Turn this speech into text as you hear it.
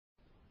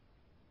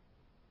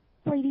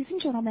Ladies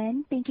and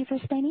gentlemen, thank you for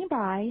standing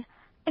by,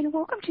 and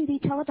welcome to the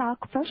Teladoc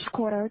First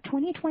Quarter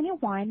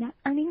 2021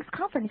 Earnings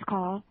Conference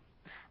Call.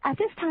 At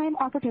this time,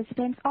 all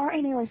participants are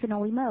in a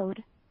listen-only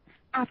mode.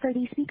 After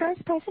the speaker's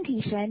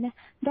presentation,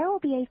 there will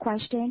be a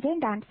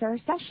question-and-answer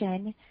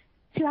session.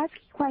 To ask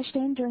a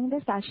question during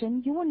the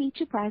session, you will need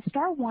to press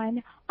star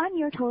one on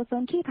your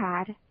telephone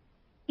keypad.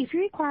 If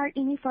you require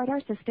any further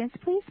assistance,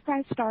 please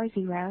press star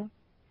zero.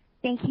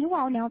 Thank you.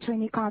 I'll now turn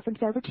the conference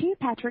over to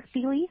Patrick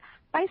Feeley,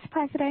 Vice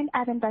President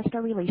of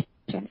Investor Relations.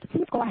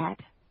 Please go ahead.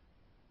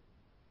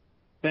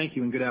 Thank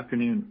you, and good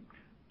afternoon.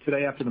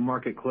 Today, after the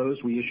market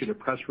closed, we issued a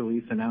press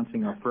release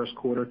announcing our first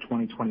quarter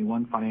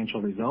 2021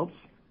 financial results.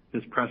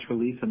 This press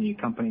release and the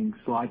accompanying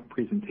slide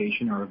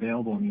presentation are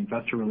available in the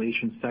investor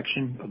relations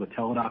section of the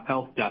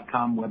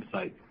teladochealth.com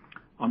website.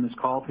 On this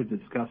call to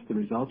discuss the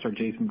results are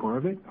Jason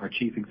Gorevic, our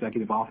Chief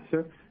Executive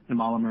Officer, and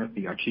Mala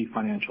Murthy, our Chief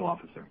Financial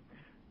Officer.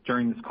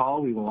 During this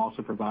call, we will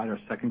also provide our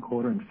second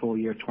quarter and full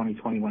year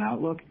 2021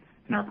 outlook,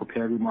 and our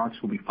prepared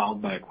remarks will be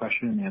followed by a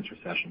question-and-answer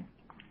session.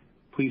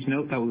 Please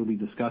note that we will be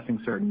discussing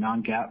certain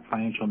non-GAAP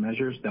financial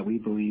measures that we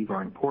believe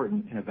are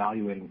important in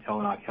evaluating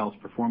Teladoc Health's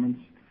performance.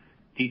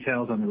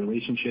 Details on the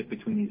relationship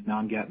between these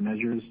non-GAAP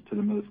measures to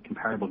the most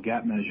comparable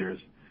GAAP measures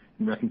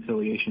and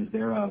reconciliations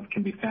thereof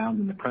can be found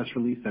in the press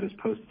release that is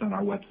posted on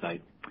our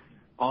website.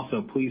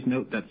 Also, please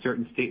note that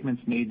certain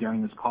statements made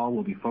during this call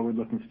will be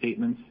forward-looking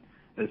statements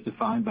as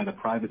defined by the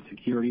Private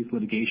Securities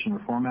Litigation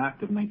Reform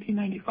Act of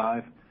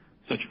 1995.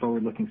 Such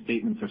forward-looking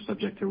statements are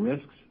subject to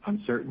risks,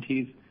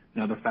 uncertainties,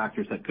 and other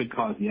factors that could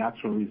cause the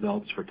actual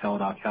results for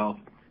Teladoc Health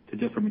to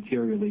differ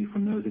materially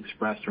from those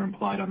expressed or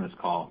implied on this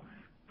call.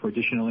 For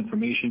additional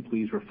information,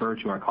 please refer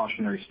to our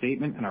cautionary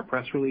statement in our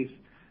press release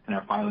and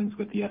our filings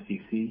with the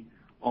SEC,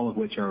 all of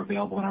which are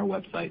available on our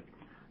website.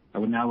 I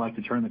would now like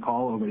to turn the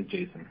call over to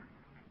Jason.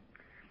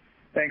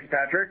 Thanks,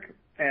 Patrick,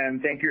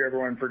 and thank you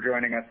everyone for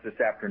joining us this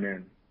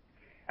afternoon.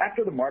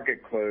 After the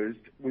market closed,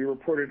 we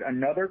reported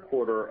another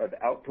quarter of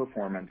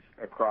outperformance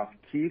across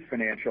key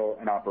financial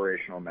and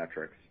operational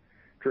metrics,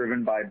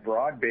 driven by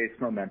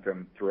broad-based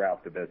momentum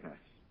throughout the business.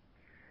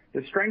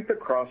 The strength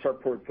across our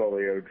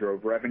portfolio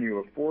drove revenue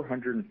of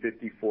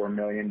 $454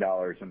 million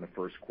in the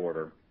first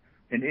quarter,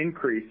 an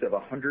increase of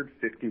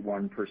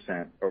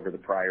 151% over the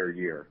prior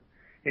year,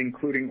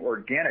 including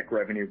organic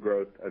revenue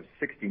growth of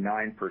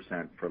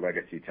 69% for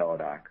legacy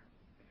Teladoc.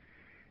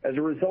 As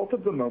a result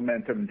of the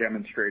momentum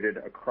demonstrated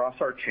across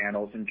our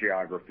channels and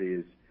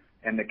geographies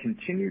and the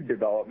continued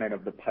development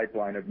of the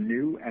pipeline of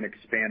new and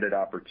expanded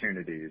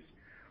opportunities,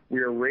 we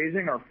are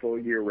raising our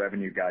full-year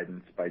revenue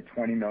guidance by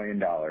 $20 million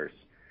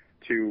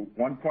to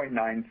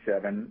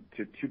 $1.97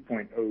 to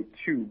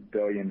 $2.02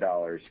 billion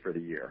for the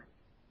year.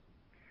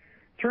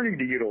 Turning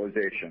to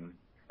utilization,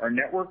 our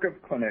network of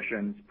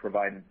clinicians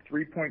provided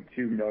 3.2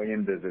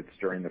 million visits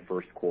during the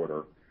first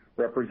quarter,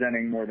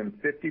 representing more than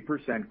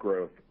 50%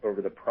 growth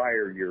over the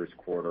prior year's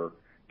quarter,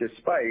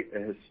 despite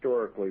a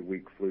historically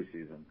weak flu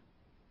season.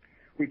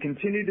 We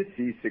continue to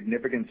see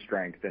significant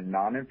strength in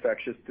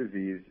non-infectious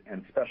disease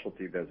and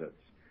specialty visits,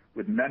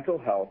 with mental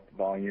health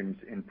volumes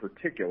in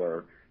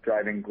particular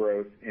driving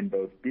growth in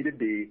both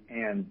B2B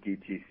and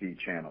DTC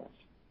channels.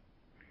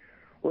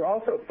 We're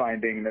also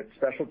finding that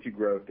specialty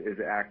growth is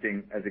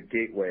acting as a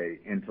gateway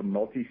into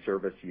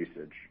multi-service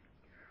usage.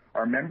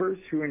 Our members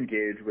who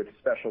engage with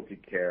specialty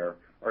care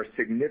are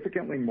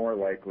significantly more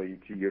likely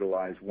to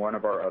utilize one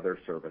of our other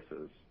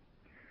services.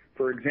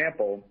 For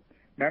example,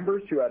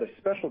 members who had a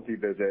specialty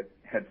visit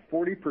had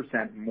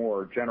 40%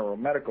 more general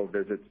medical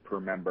visits per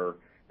member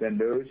than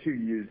those who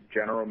used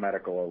general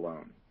medical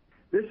alone.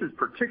 This is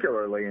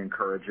particularly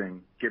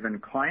encouraging given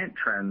client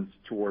trends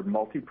toward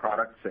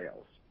multi-product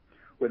sales,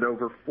 with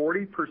over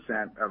 40%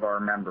 of our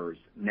members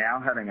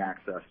now having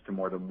access to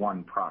more than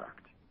one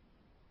product.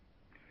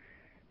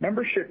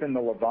 Membership in the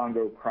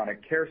Livongo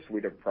Chronic Care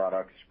suite of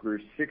products grew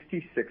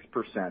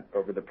 66%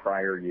 over the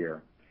prior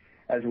year,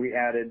 as we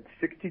added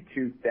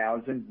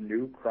 62,000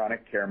 new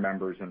chronic care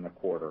members in the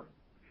quarter,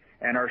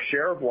 and our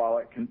share of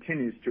wallet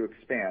continues to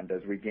expand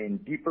as we gain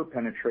deeper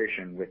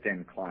penetration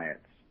within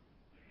clients.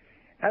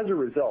 As a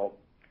result,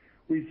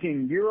 we've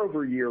seen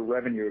year-over-year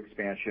revenue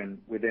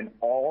expansion within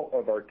all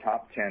of our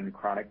top 10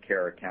 chronic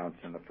care accounts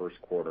in the first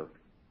quarter.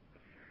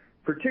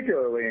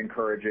 Particularly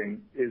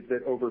encouraging is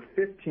that over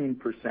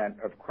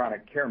 15% of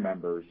chronic care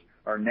members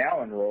are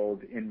now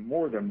enrolled in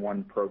more than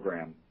one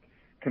program,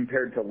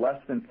 compared to less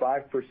than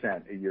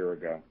 5% a year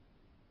ago.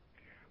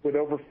 With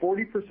over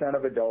 40%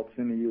 of adults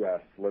in the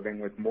U.S. living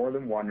with more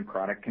than one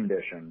chronic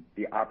condition,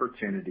 the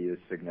opportunity is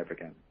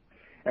significant,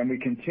 and we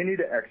continue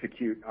to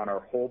execute on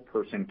our whole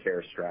person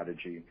care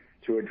strategy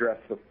to address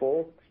the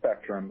full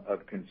spectrum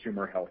of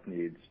consumer health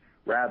needs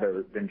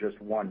rather than just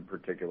one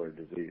particular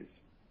disease.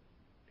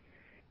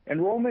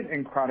 Enrollment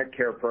in chronic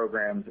care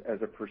programs as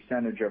a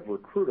percentage of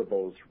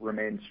recruitables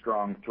remained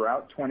strong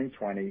throughout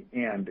 2020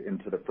 and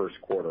into the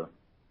first quarter.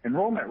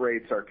 Enrollment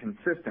rates are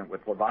consistent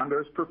with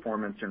Livongo's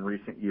performance in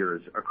recent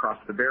years across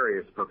the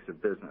various books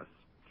of business,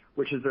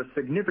 which is a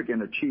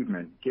significant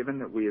achievement given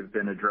that we have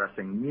been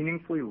addressing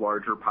meaningfully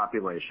larger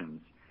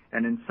populations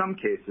and in some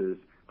cases,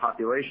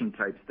 population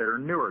types that are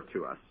newer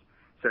to us,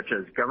 such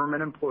as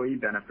government employee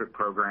benefit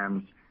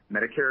programs,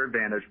 Medicare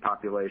Advantage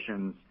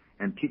populations,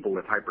 and people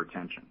with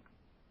hypertension.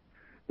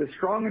 The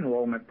strong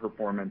enrollment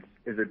performance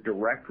is a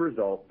direct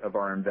result of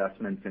our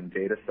investments in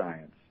data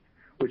science,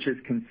 which has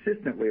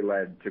consistently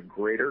led to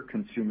greater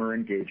consumer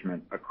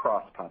engagement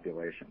across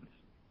populations.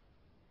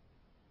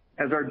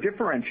 As our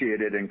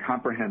differentiated and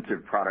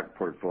comprehensive product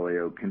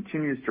portfolio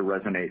continues to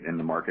resonate in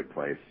the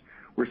marketplace,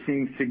 we're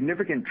seeing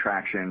significant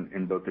traction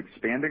in both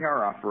expanding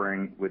our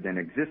offering within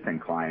existing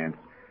clients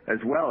as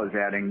well as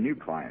adding new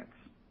clients.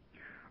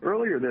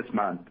 Earlier this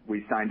month,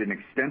 we signed an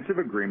extensive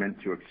agreement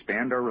to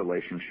expand our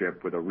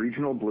relationship with a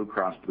regional Blue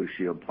Cross Blue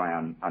Shield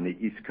plan on the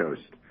East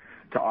Coast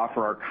to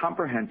offer our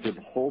comprehensive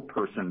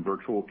whole-person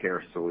virtual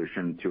care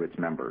solution to its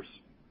members.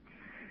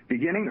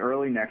 Beginning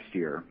early next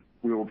year,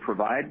 we will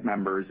provide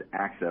members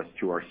access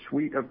to our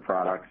suite of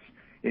products,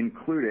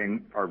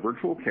 including our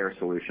virtual care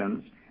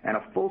solutions and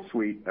a full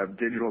suite of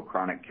digital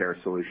chronic care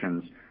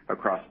solutions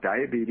across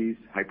diabetes,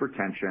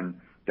 hypertension,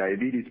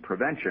 diabetes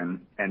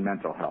prevention, and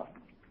mental health.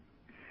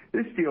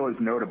 This deal is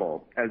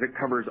notable as it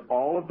covers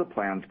all of the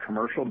plan's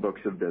commercial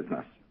books of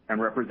business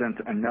and represents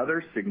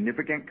another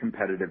significant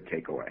competitive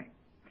takeaway.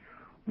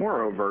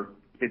 Moreover,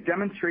 it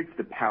demonstrates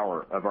the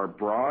power of our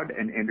broad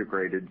and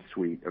integrated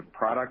suite of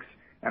products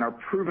and our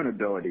proven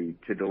ability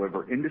to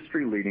deliver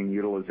industry-leading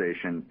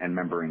utilization and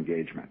member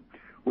engagement,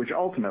 which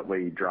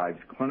ultimately drives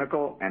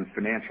clinical and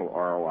financial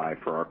ROI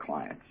for our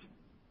clients.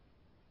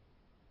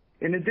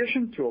 In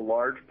addition to a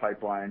large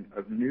pipeline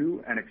of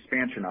new and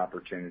expansion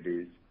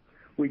opportunities,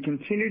 we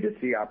continue to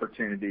see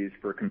opportunities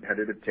for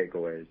competitive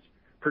takeaways,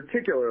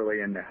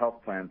 particularly in the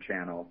health plan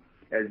channel,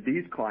 as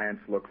these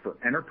clients look for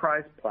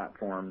enterprise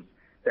platforms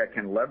that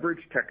can leverage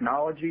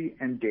technology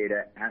and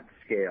data at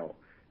scale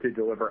to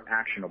deliver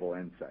actionable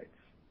insights.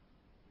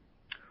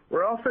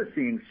 We're also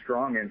seeing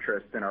strong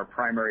interest in our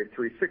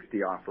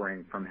Primary360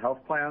 offering from health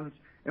plans,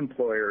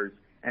 employers,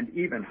 and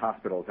even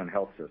hospitals and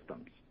health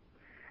systems.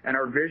 And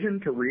our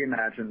vision to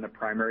reimagine the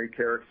primary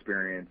care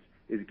experience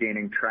is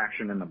gaining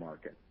traction in the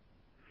market.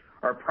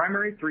 Our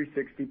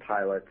Primary360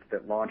 pilots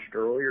that launched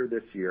earlier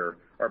this year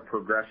are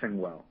progressing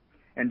well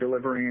and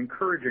delivering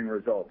encouraging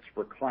results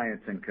for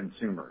clients and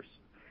consumers,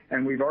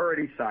 and we've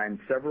already signed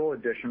several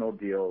additional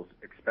deals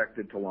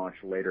expected to launch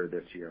later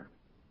this year.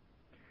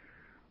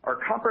 Our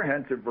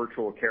comprehensive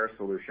virtual care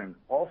solution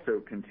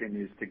also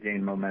continues to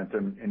gain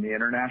momentum in the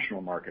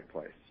international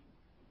marketplace.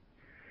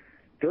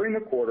 During the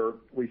quarter,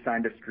 we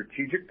signed a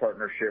strategic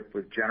partnership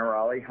with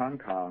Generali Hong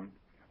Kong,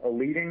 a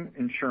leading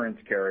insurance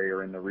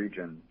carrier in the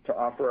region, to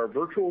offer our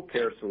virtual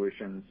care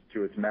solutions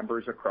to its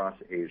members across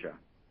Asia.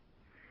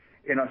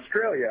 In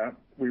Australia,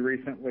 we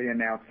recently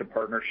announced a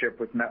partnership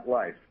with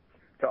MetLife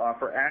to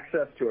offer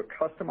access to a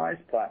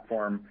customized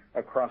platform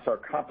across our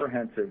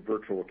comprehensive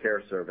virtual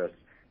care service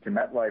to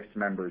MetLife's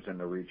members in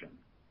the region.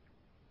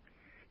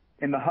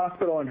 In the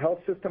hospital and health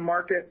system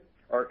market,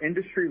 our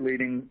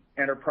industry-leading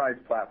enterprise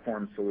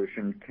platform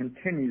solution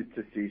continues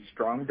to see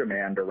strong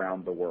demand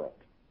around the world.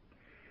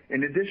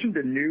 In addition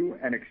to new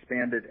and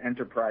expanded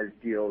enterprise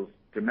deals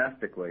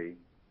domestically,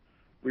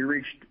 we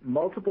reached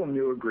multiple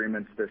new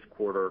agreements this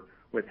quarter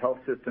with health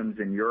systems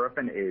in Europe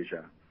and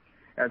Asia,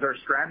 as our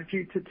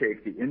strategy to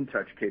take the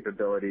InTouch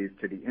capabilities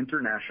to the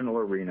international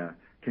arena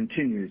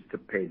continues to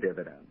pay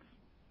dividends.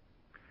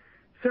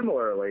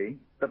 Similarly,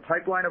 the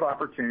pipeline of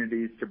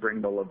opportunities to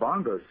bring the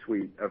Livongo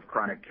suite of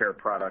chronic care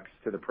products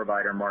to the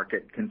provider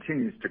market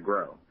continues to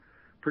grow,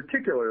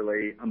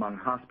 particularly among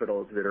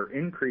hospitals that are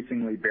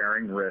increasingly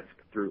bearing risk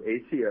through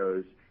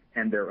ACOs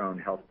and their own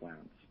health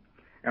plans.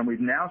 And we've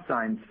now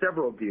signed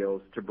several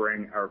deals to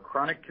bring our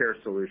chronic care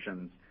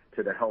solutions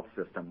to the health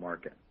system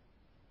market.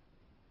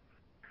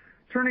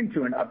 Turning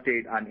to an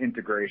update on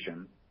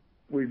integration,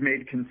 we've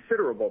made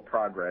considerable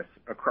progress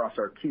across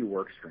our key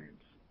work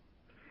streams.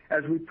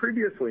 As we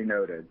previously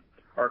noted,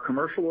 our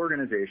commercial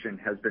organization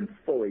has been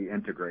fully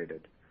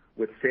integrated,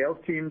 with sales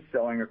teams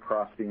selling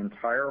across the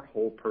entire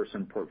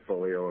whole-person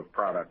portfolio of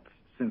products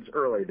since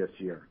early this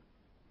year.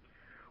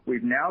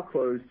 We've now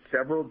closed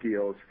several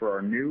deals for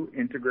our new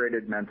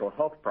integrated mental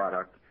health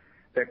product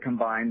that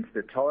combines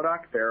the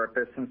Teladoc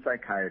therapists and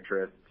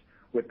psychiatrists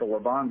with the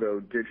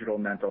Livongo digital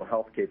mental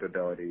health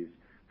capabilities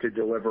to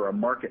deliver a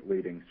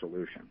market-leading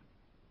solution.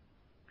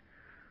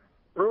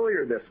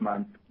 Earlier this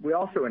month, we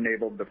also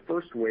enabled the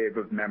first wave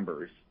of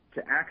members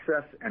to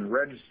access and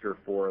register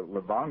for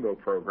Livongo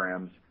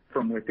programs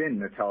from within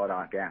the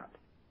Teladoc app.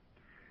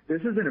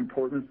 This is an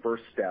important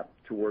first step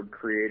toward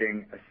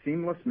creating a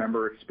seamless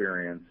member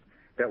experience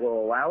that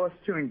will allow us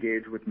to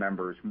engage with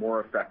members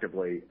more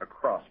effectively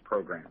across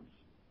programs.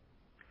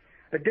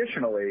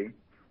 Additionally,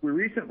 we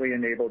recently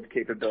enabled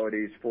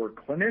capabilities for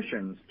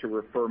clinicians to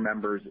refer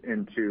members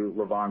into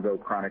Livongo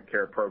chronic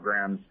care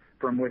programs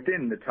from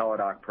within the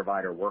Teladoc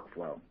provider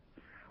workflow,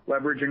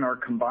 leveraging our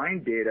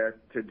combined data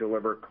to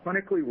deliver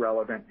clinically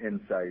relevant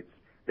insights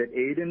that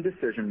aid in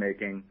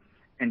decision-making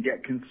and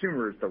get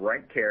consumers the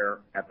right care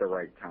at the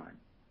right time.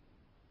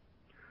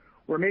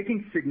 We're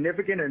making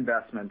significant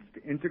investments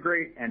to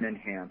integrate and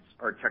enhance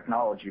our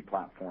technology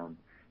platform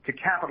to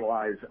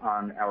capitalize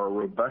on our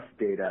robust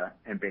data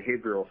and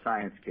behavioral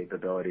science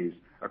capabilities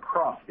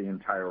across the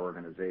entire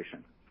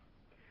organization.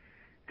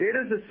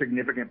 Data is a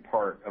significant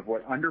part of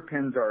what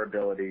underpins our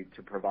ability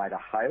to provide a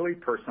highly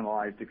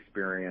personalized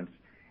experience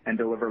and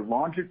deliver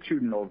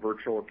longitudinal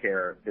virtual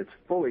care that's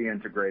fully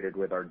integrated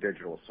with our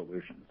digital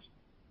solutions.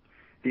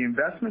 The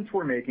investments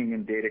we're making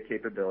in data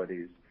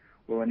capabilities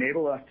will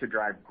enable us to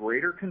drive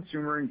greater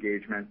consumer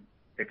engagement,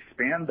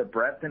 expand the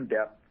breadth and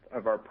depth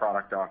of our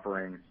product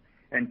offerings,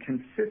 and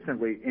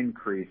consistently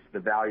increase the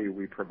value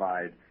we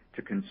provide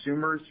to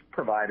consumers,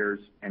 providers,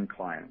 and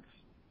clients.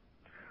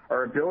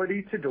 Our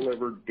ability to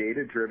deliver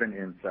data-driven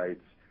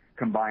insights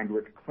combined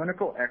with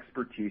clinical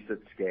expertise at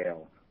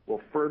scale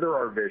will further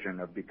our vision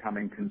of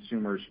becoming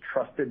consumers'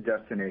 trusted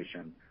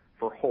destination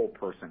for whole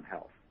person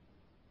health.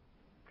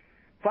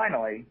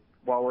 Finally,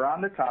 while we're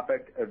on the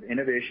topic of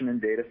innovation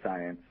and data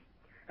science,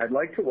 I'd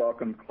like to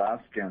welcome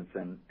Klaus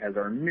Jensen as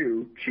our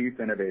new Chief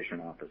Innovation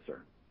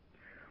Officer.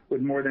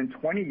 With more than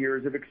 20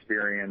 years of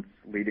experience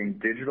leading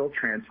digital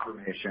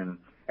transformation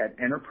at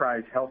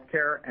enterprise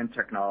healthcare and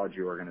technology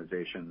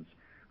organizations,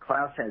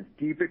 Klaus has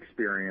deep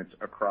experience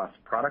across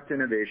product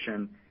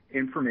innovation,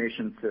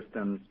 information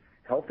systems,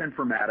 health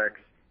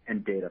informatics,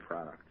 and data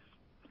products.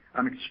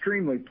 I'm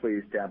extremely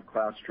pleased to have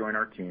Klaus join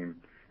our team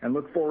and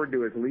look forward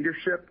to his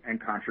leadership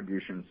and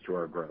contributions to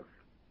our growth.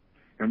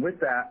 And with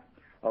that,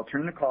 I'll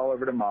turn the call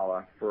over to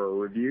Mala for a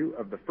review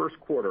of the first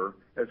quarter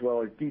as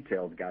well as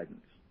detailed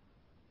guidance.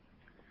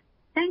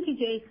 Thank you,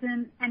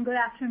 Jason, and good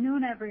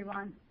afternoon,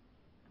 everyone.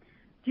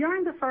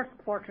 During the first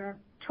quarter,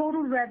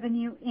 total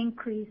revenue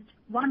increased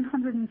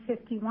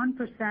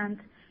 151%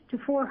 to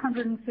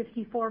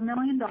 $454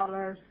 million,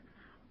 or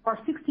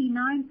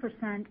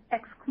 69%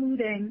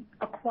 excluding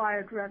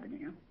acquired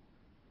revenue.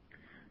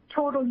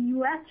 Total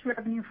U.S.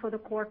 revenue for the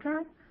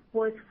quarter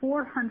was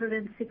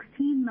 $416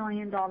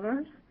 million,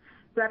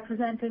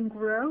 representing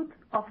growth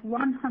of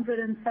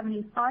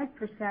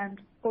 175%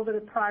 over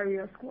the prior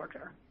year's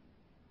quarter.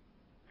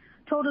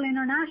 Total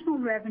international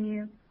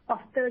revenue of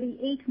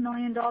 $38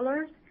 million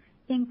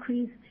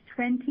increased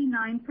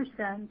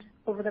 29%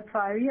 over the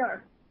prior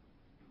year.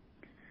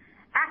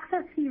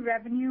 Access fee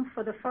revenue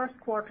for the first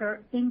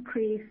quarter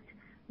increased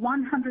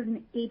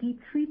 183%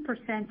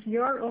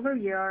 year over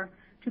year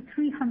to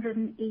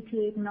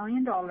 $388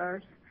 million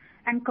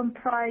and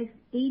comprised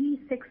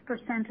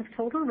 86% of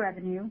total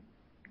revenue,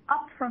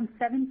 up from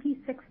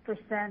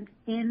 76%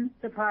 in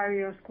the prior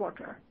year's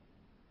quarter.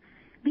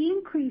 The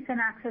increase in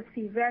access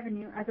fee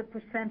revenue as a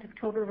percent of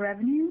total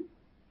revenue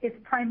is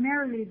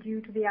primarily due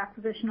to the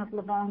acquisition of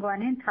Livongo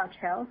and InTouch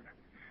Health,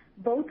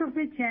 both of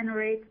which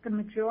generate the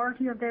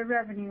majority of their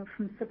revenue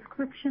from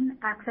subscription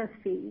access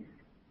fees.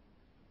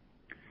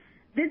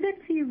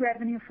 Visit fee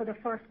revenue for the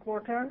first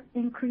quarter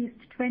increased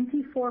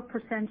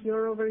 24%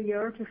 year over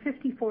year to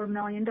 $54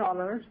 million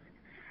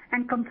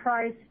and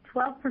comprised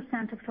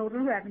 12% of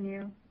total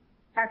revenue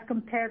as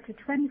compared to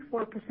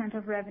 24%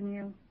 of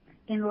revenue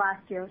in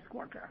last year's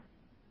quarter.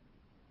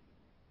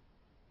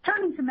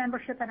 Turning to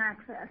membership and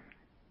access,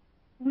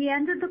 we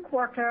ended the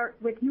quarter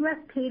with U.S.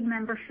 paid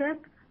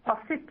membership of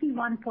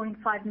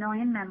 51.5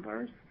 million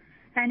members,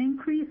 an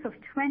increase of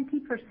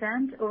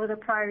 20% over the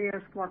prior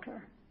year's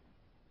quarter.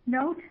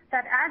 Note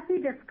that as we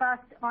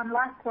discussed on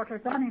last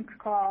quarter's earnings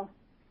call,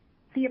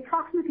 the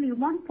approximately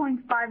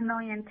 1.5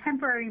 million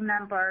temporary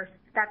members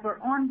that were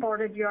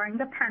onboarded during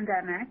the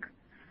pandemic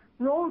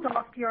rolled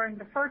off during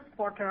the first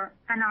quarter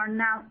and are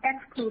now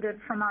excluded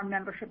from our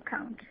membership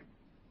count.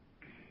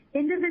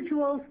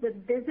 Individuals with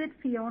visit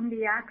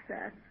fee-only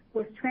access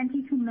was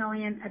 22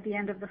 million at the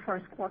end of the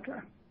first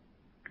quarter.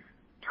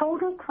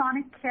 Total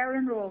chronic care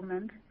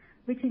enrollment,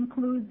 which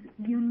includes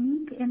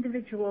unique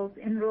individuals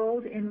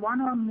enrolled in one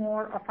or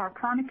more of our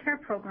chronic care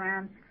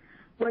programs,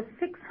 was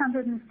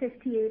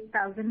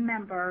 658,000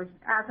 members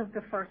as of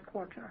the first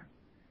quarter,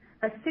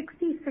 a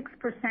 66%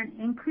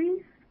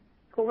 increase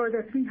over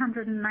the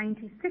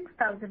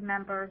 396,000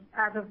 members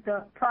as of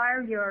the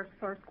prior year's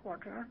first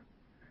quarter,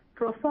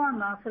 pro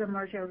forma for the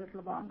merger with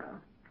Livongo.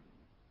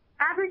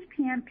 Average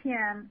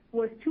PMPM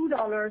was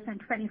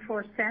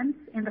 $2.24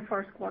 in the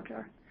first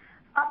quarter,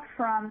 up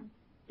from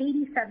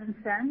 87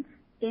 cents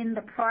in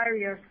the prior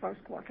year's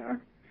first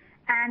quarter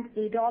and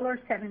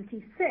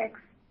 $1.76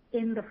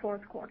 in the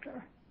fourth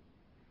quarter.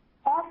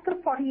 Of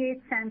the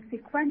 48-cent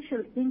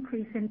sequential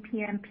increase in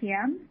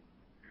PMPM,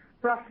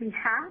 roughly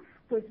half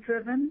was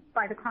driven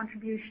by the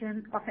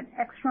contribution of an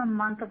extra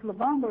month of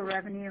Livongo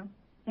revenue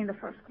in the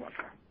first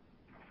quarter.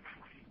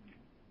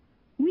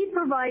 We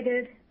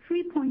provided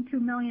 3.2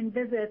 million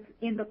visits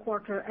in the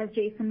quarter, as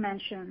Jason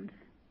mentioned,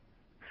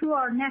 through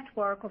our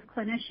network of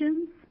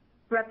clinicians,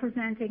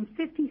 representing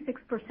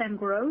 56%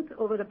 growth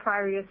over the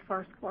prior year's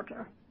first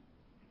quarter.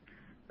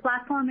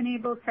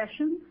 Platform-enabled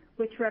sessions,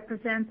 which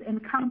represents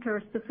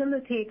encounters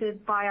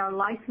facilitated by our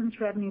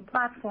licensed revenue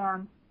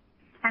platform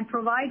and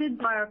provided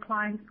by our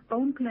clients'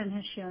 own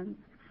clinicians,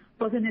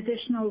 was an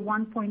additional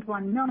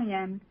 1.1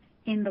 million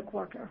in the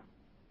quarter.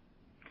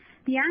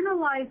 The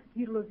annualized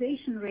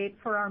utilization rate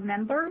for our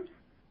members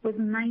was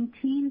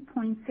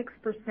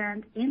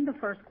 19.6% in the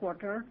first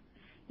quarter,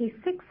 a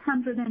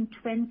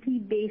 620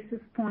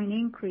 basis point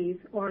increase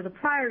over the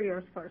prior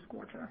year's first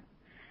quarter,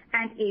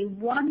 and a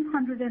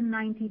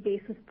 190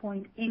 basis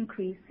point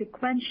increase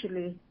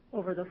sequentially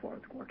over the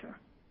fourth quarter.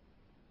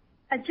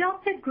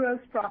 Adjusted gross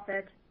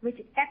profit,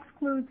 which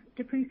excludes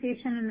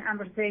depreciation and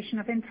amortization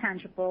of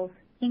intangibles,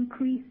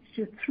 increased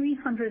to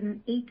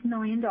 $308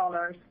 million,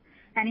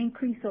 an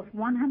increase of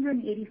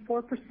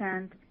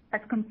 184%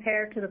 as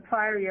compared to the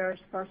prior year's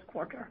first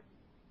quarter.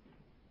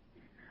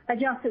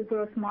 Adjusted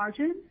gross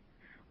margin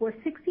was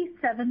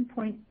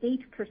 67.8%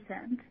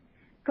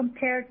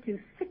 compared to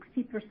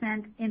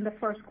 60% in the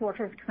first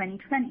quarter of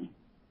 2020.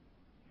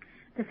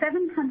 The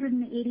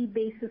 780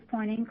 basis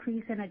point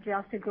increase in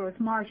adjusted gross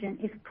margin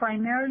is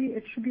primarily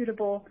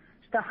attributable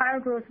to the higher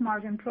gross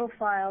margin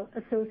profile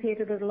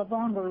associated with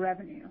Livongo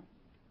revenue.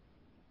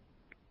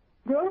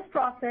 Gross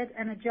profit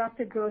and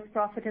adjusted gross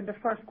profit in the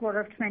first quarter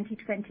of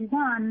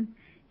 2021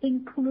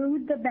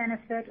 include the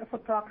benefit of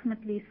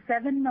approximately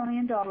 $7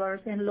 million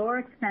in lower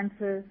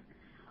expenses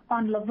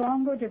on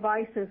Livongo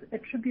devices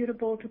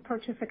attributable to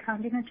purchase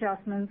accounting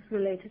adjustments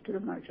related to the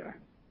merger.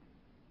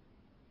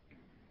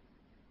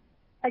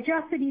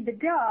 Adjusted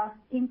EBITDA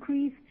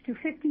increased to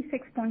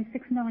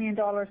 $56.6 million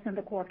in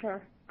the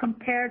quarter,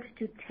 compared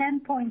to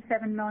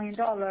 $10.7 million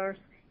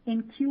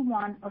in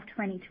Q1 of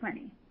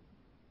 2020.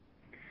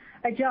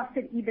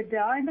 Adjusted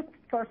EBITDA in the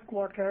first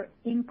quarter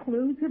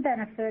includes the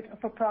benefit of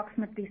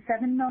approximately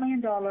 $7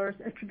 million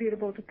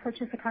attributable to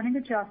purchase accounting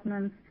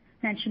adjustments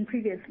mentioned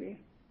previously.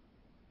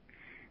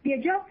 The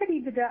adjusted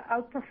EBITDA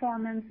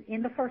outperformance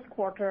in the first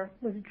quarter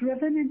was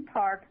driven in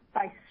part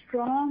by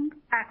strong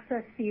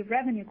access fee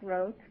revenue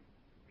growth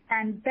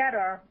and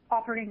better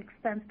operating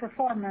expense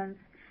performance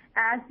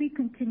as we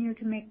continue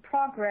to make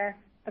progress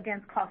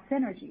against cost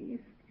synergies,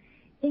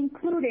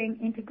 including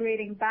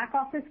integrating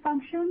back-office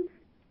functions,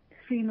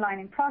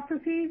 streamlining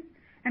processes,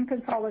 and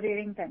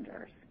consolidating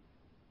vendors.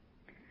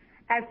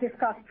 As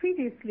discussed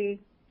previously,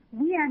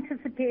 we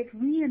anticipate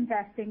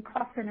reinvesting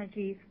cost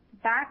synergies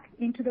back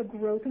into the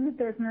growth of the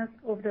business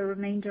over the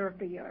remainder of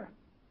the year.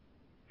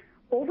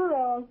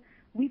 Overall,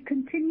 we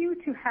continue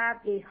to have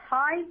a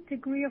high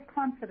degree of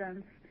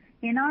confidence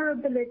in our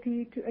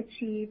ability to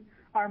achieve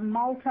our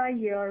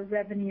multi-year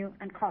revenue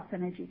and cost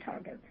synergy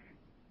targets.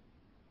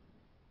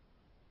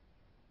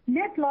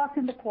 Net loss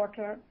in the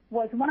quarter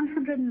was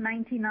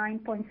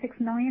 $199.6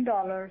 million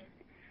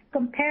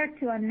compared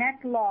to a net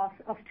loss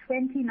of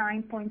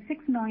 $29.6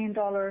 million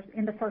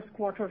in the first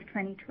quarter of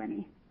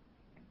 2020.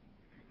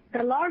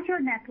 The larger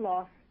net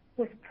loss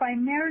was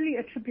primarily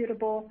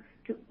attributable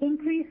to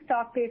increased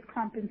stock-based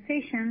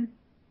compensation,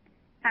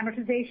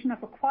 amortization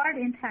of acquired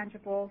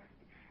intangibles,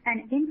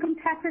 and income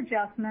tax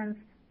adjustments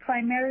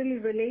primarily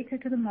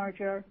related to the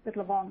merger with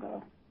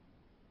Livongo.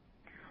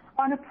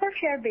 On a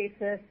per-share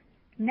basis,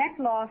 net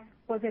loss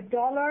was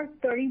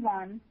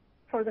 $1.31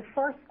 for the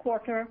first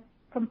quarter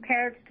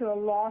compared to a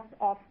loss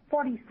of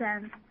 40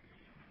 cents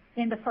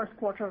in the first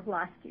quarter of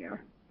last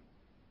year.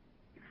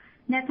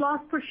 Net loss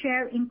per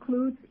share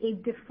includes a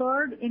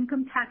deferred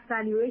income tax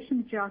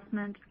valuation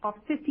adjustment of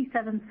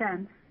 57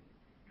 cents,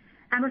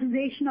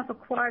 amortization of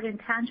acquired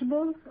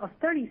intangibles of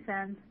 30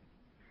 cents,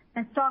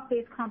 and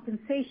stock-based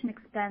compensation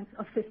expense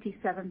of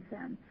 57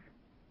 cents.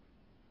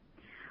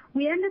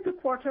 We ended the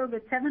quarter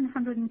with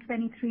 $723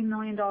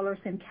 million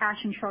in cash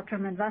and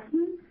short-term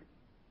investments,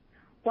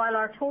 while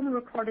our total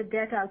recorded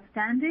debt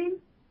outstanding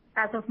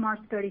as of March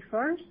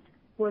 31st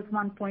was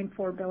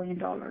 $1.4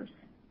 billion.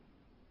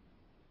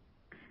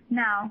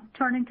 Now,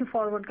 turning to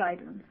forward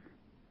guidance.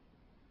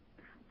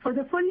 For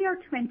the full year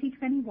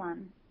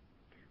 2021,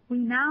 we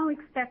now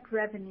expect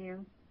revenue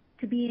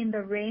to be in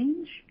the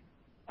range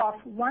of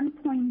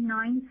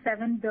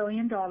 $1.97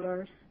 billion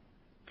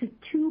to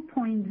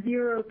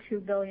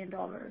 $2.02 billion,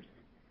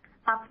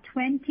 up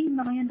 $20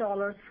 million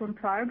from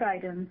prior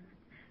guidance,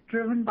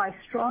 driven by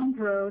strong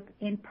growth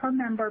in per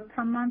member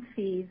per month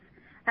fees,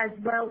 as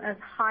well as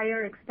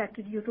higher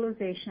expected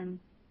utilization,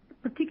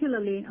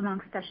 particularly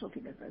among specialty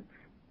visits.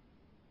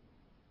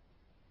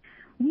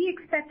 We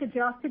expect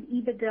adjusted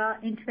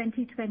EBITDA in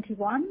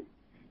 2021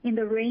 in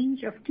the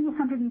range of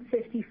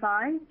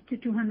 $255 to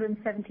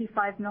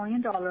 $275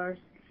 million,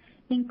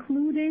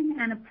 including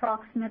an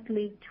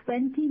approximately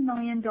 $20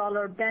 million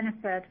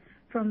benefit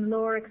from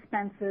lower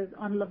expenses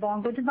on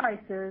Livongo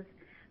devices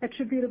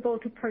attributable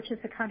to purchase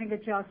accounting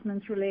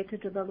adjustments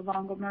related to the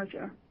Livongo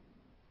merger.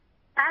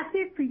 As we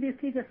have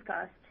previously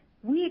discussed,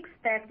 we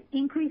expect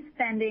increased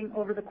spending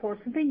over the course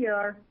of the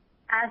year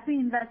as we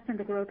invest in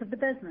the growth of the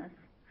business,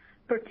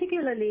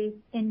 particularly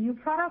in new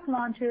product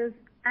launches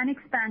and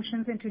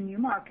expansions into new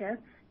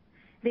markets,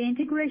 the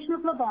integration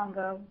of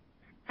Livongo,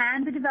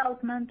 and the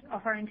development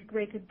of our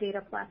integrated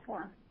data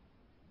platform.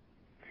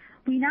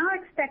 We now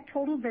expect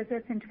total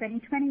visits in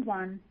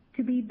 2021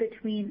 to be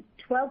between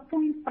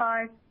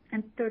 12.5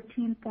 and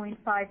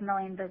 13.5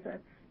 million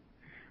visits,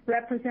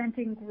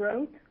 representing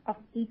growth of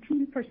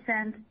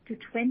 18% to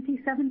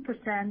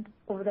 27%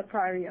 over the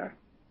prior year.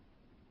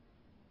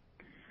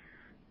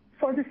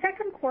 For the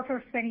second quarter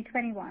of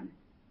 2021,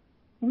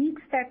 we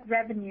expect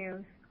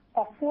revenues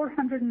of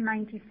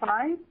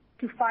 $495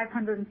 to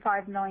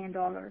 $505 million,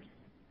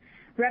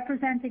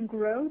 representing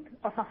growth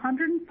of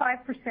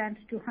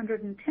 105% to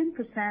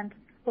 110%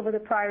 over the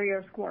prior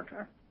year's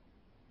quarter.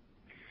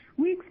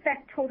 We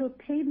expect total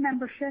paid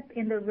membership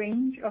in the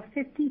range of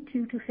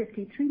 52 to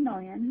 53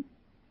 million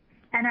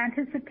and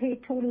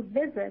anticipate total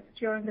visits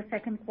during the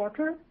second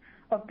quarter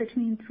of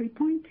between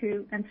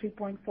 3.2 and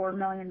 3.4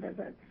 million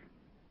visits.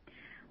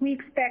 We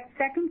expect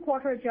second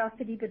quarter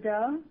adjusted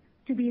EBITDA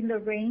to be in the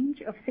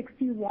range of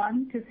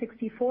 $61 to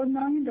 $64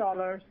 million,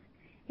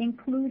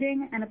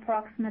 including an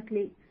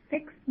approximately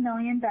 $6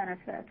 million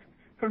benefit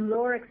from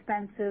lower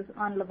expenses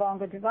on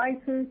Livongo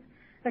devices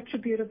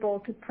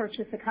attributable to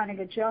purchase accounting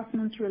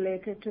adjustments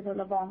related to the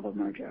Livongo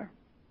merger.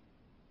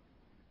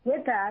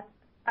 With that,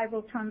 I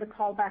will turn the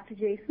call back to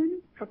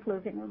Jason for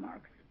closing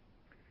remarks.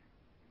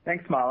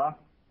 Thanks, Mala.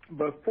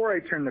 Before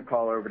I turn the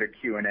call over to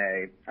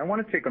Q&A, I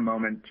want to take a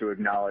moment to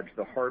acknowledge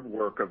the hard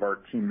work of our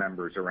team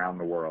members around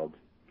the world.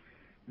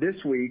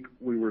 This week,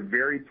 we were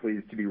very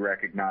pleased to be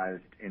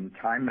recognized in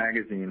Time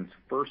Magazine's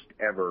first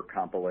ever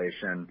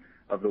compilation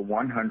of the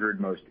 100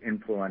 most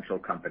influential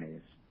companies.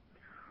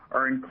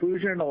 Our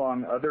inclusion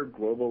along other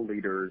global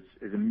leaders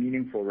is a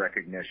meaningful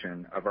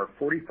recognition of our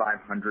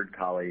 4,500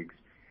 colleagues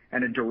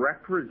and a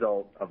direct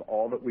result of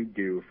all that we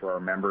do for our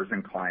members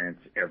and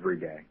clients every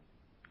day.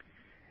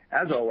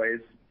 As always,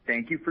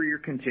 thank you for your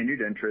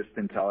continued interest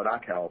in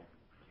Teladoc Health.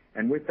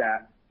 And with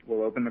that,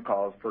 we'll open the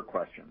calls for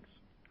questions.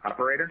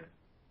 Operator?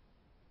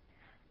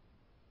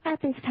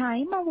 At this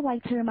time, I would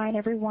like to remind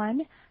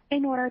everyone,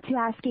 in order to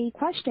ask a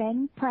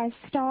question, press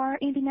star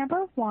and the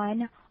number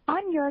 1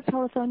 on your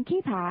telephone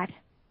keypad.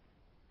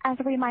 As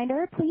a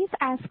reminder, please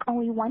ask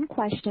only one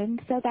question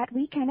so that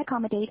we can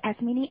accommodate as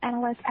many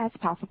analysts as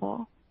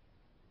possible.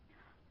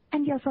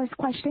 And your first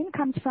question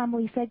comes from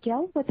Lisa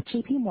Gill with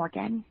J.P.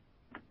 Morgan.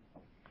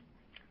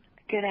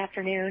 Good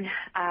afternoon.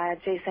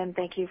 Jason,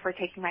 thank you for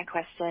taking my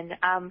question.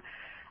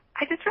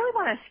 I just really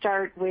want to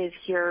start with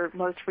your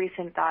most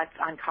recent thoughts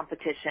on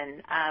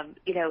competition.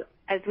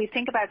 As we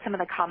think about some of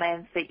the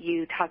comments that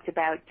you talked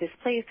about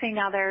displacing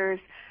others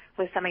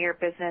with some of your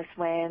business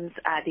wins,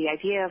 the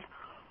idea of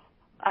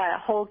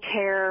whole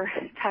care,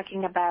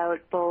 talking about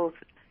both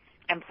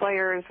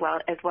employers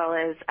as well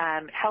as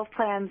health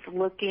plans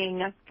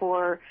looking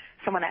for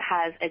someone that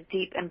has a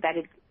deep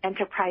embedded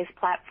enterprise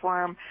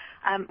platform.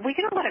 We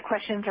get a lot of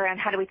questions around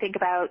how do we think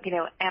about,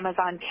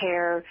 Amazon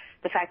Care,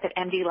 the fact that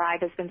MD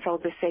Live has been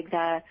sold to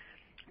Cigna,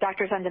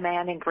 Doctors on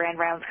Demand and Grand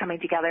Rounds coming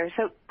together.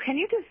 So can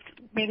you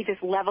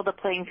just level the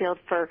playing field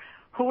for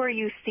who are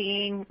you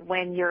seeing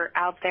when you're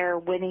out there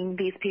winning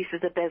these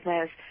pieces of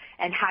business,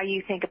 and how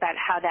you think about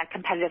how that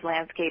competitive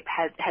landscape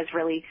has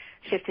really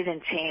shifted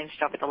and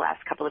changed over the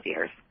last couple of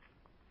years?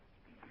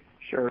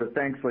 Sure.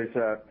 Thanks,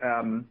 Lisa.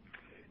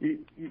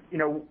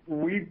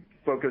 We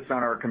focus on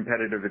our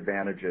competitive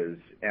advantages,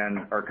 and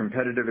our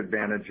competitive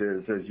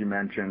advantages, as you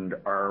mentioned,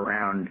 are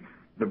around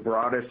the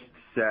broadest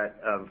set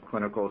of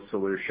clinical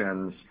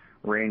solutions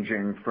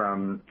ranging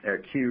from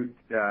acute,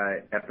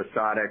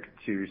 episodic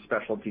to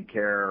specialty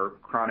care,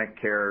 chronic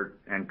care,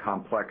 and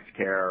complex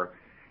care,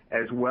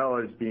 as well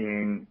as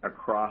being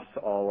across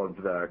all of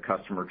the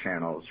customer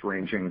channels,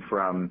 ranging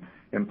from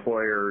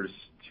employers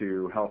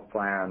to health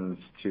plans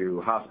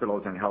to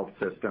hospitals and health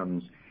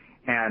systems,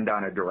 and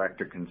on a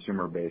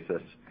direct-to-consumer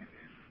basis.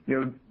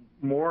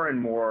 More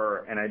and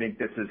more, and I think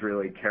this is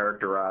really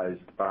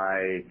characterized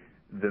by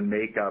the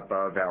makeup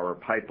of our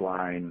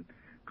pipeline,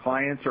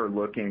 clients are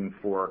looking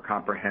for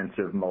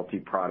comprehensive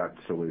multi-product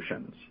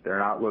solutions. They're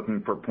not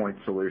looking for point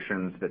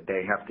solutions that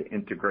they have to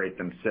integrate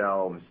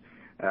themselves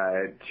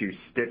to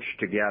stitch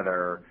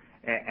together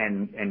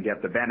and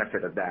get the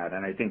benefit of that.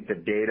 And I think the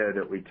data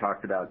that we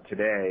talked about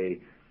today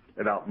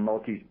about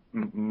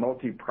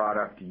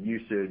multi-product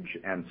usage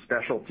and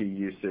specialty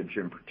usage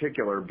in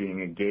particular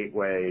being a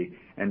gateway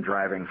and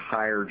driving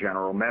higher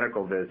general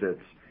medical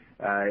visits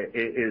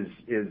is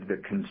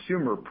the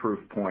consumer proof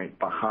point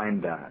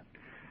behind that.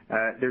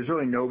 There's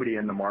really nobody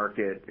in the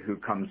market who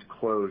comes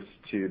close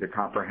to the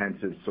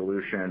comprehensive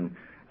solution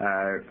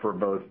for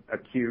both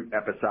acute,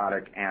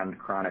 episodic, and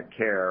chronic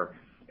care,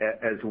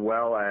 as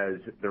well as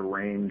the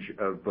range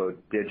of both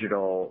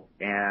digital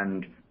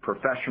and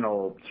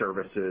professional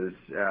services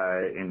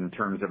in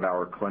terms of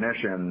our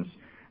clinicians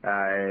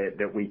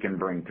that we can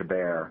bring to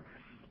bear.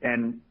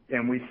 And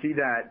we see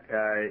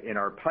that in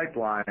our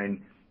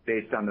pipeline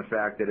based on the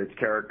fact that it's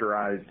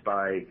characterized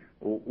by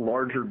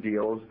larger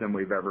deals than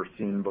we've ever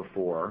seen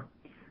before.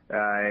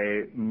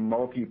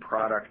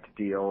 Multi-product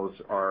deals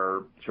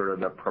are sort of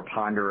the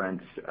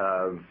preponderance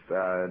of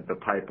the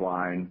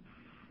pipeline,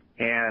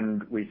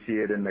 and we see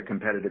it in the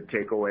competitive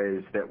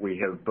takeaways that we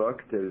have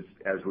booked,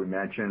 as we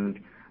mentioned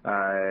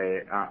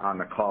on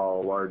the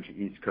call, large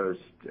East Coast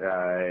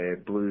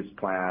Blues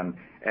plan,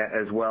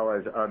 as well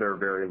as other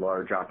very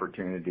large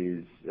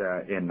opportunities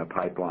in the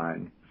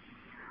pipeline.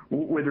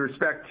 With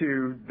respect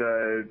to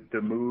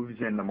the moves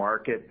in the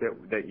market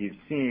that you've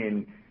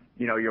seen,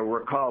 You'll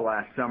recall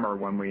last summer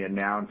when we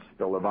announced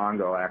the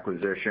Livongo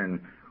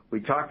acquisition, we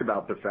talked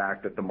about the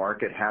fact that the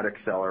market had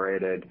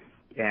accelerated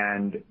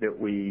and that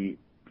we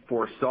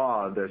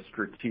foresaw the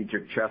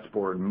strategic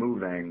chessboard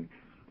moving,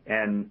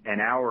 and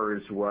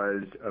ours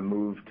was a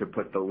move to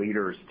put the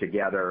leaders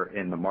together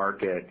in the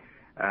market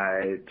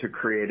to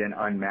create an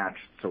unmatched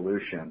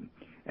solution.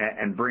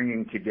 And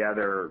bringing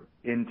together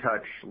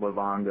InTouch,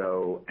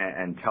 Livongo,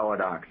 and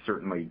Teladoc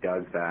certainly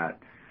does that.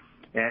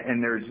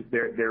 And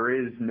there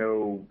is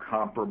no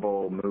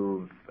comparable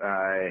move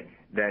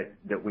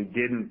that we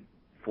didn't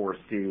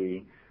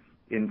foresee.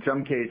 In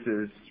some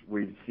cases,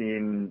 we've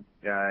seen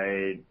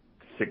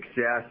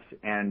success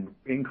and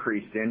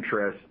increased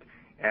interest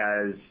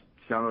as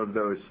some of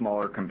those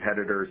smaller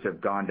competitors have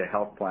gone to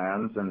health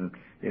plans, and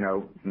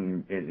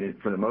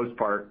for the most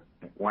part,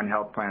 one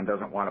health plan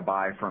doesn't want to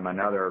buy from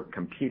another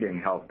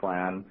competing health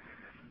plan.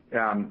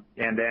 And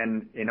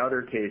then in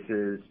other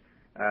cases,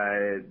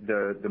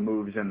 the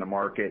moves in the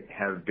market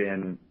have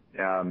been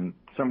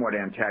somewhat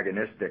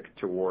antagonistic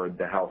toward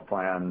the health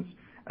plans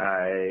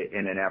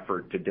in an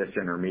effort to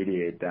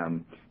disintermediate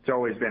them. It's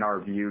always been our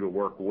view to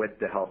work with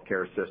the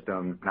healthcare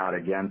system, not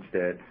against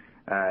it,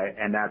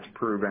 and that's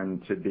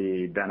proven to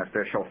be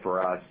beneficial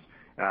for us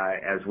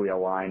as we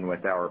align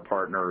with our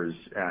partners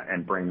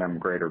and bring them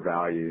greater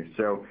value.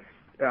 So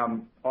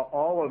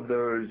all of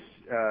those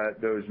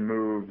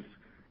moves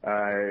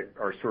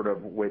are sort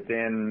of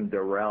within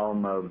the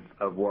realm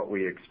of what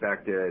we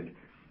expected.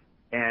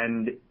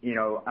 And,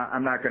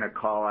 I'm not going to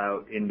call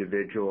out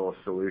individual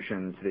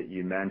solutions that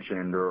you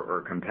mentioned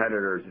or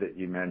competitors that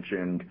you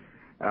mentioned,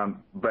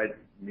 but,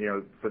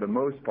 for the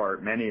most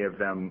part, many of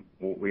them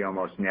we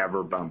almost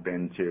never bump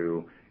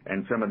into,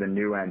 and some of the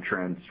new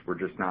entrants we're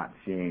just not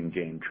seeing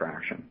gain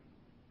traction.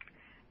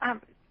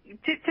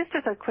 Just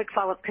as a quick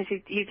follow-up, because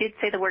you did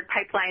say the word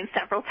pipeline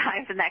several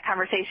times in that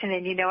conversation,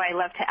 and I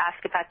love to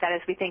ask about that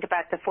as we think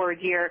about the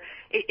forward year.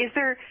 Is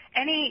there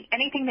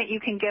anything that you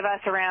can give us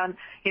around,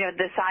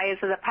 the size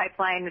of the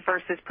pipeline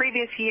versus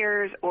previous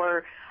years,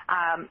 or,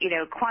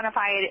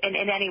 quantify it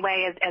in any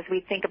way as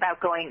we think about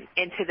going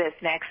into this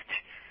next,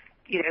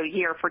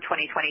 year for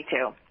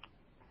 2022?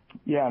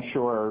 Yeah,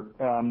 sure.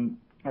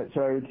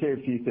 So I would say a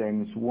few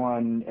things.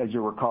 One, as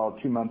you recall,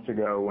 2 months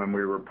ago when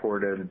we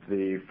reported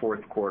the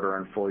fourth quarter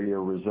and full year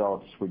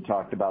results, we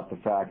talked about the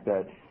fact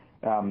that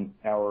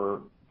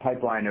our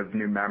pipeline of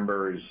new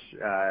members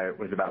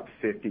was about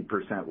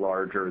 50%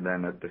 larger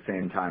than at the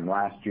same time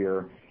last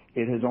year.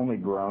 It has only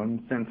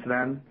grown since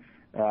then,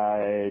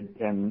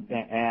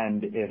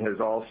 and it has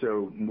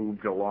also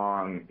moved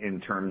along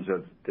in terms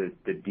of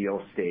the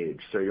deal stage.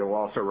 So you'll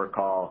also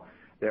recall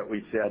that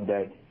we said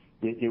that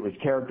it was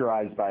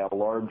characterized by a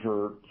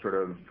larger sort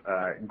of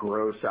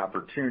gross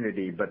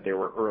opportunity, but they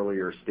were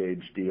earlier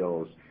stage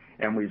deals.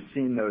 And we've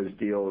seen those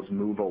deals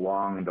move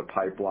along the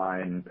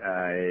pipeline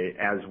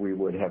as we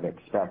would have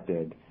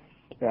expected.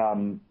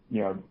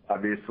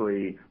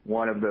 Obviously,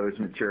 one of those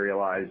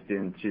materialized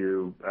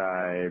into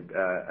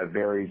a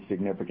very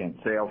significant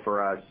sale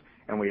for us,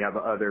 and we have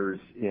others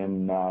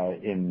in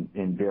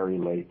very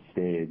late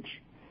stage.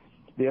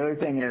 The other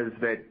thing is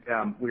that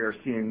we are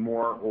seeing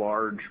more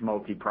large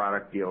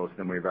multi-product deals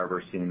than we've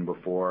ever seen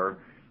before.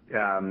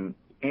 And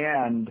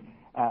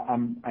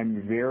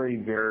I'm very,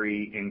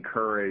 very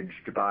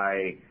encouraged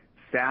by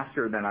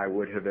faster than I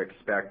would have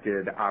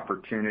expected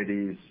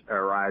opportunities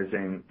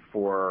arising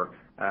for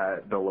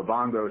the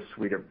Livongo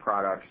suite of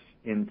products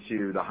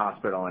into the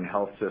hospital and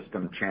health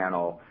system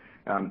channel.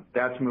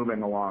 That's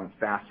moving along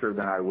faster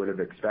than I would have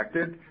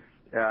expected.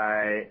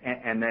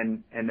 And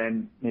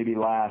then maybe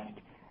last,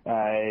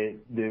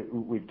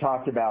 we've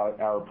talked about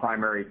our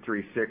primary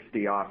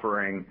 360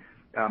 offering.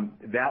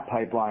 That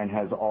pipeline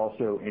has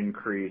also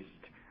increased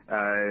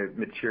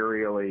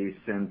materially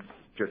since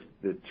just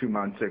the 2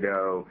 months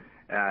ago,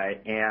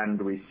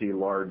 and we see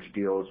large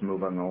deals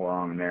moving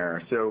along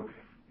there. So,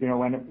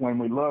 when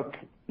we look,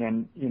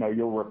 and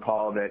you'll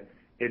recall that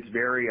it's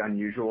very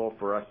unusual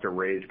for us to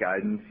raise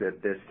guidance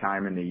at this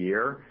time in the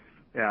year.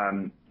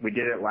 We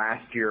did it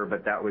last year,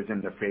 but that was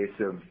in the face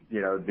of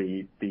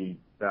the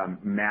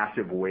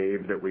massive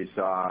wave that we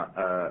saw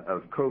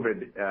of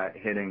COVID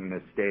hitting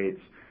the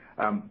States.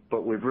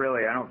 But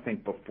I don't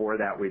think before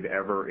that we've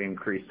ever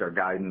increased our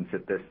guidance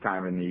at this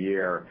time in the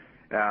year.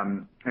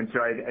 And so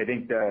I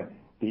think the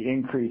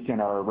increase in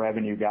our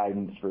revenue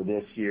guidance for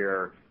this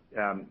year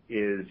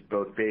is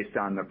both based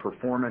on the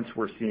performance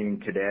we're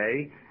seeing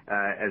today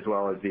as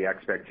well as the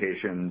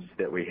expectations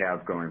that we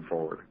have going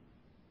forward.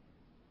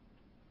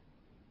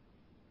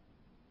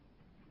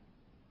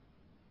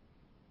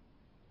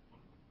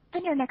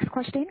 And your next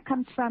question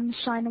comes from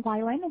Sean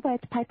Wieland with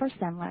Piper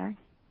Sandler.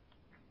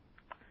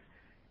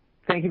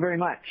 Thank you very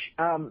much.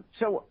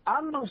 So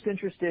I'm most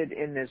interested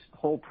in this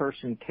whole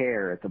person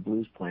care at the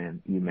Blues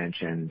plan you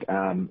mentioned.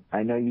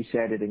 I know you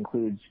said it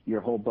includes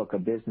your whole book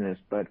of business,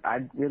 but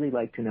I'd really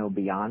like to know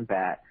beyond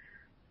that,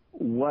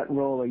 what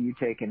role are you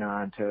taking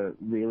on to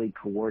really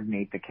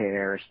coordinate the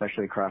care,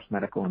 especially across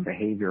medical and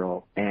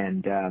behavioral?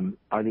 And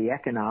are the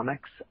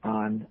economics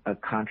on a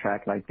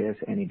contract like this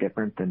any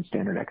different than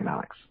standard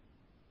economics?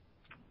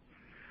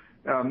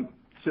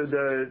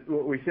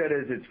 What we said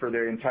is it's for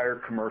the entire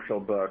commercial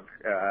book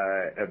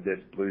of this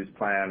Blues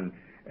plan,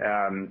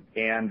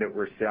 and that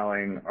we're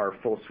selling our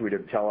full suite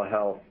of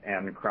telehealth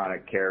and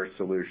chronic care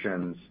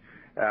solutions.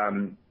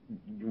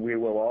 We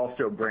will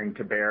also bring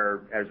to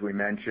bear, as we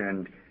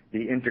mentioned,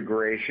 the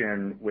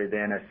integration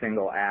within a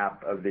single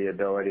app of the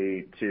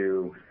ability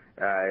to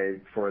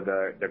for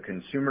the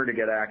consumer to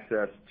get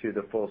access to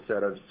the full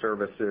set of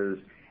services,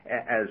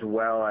 as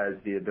well as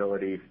the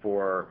ability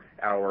for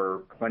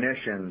our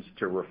clinicians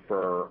to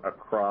refer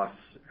across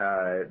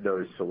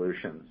those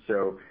solutions.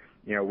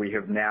 We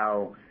have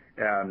now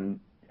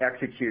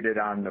executed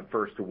on the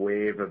first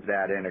wave of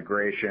that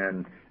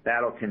integration.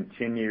 That'll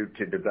continue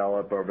to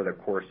develop over the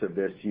course of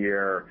this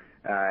year,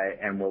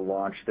 and we'll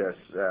launch this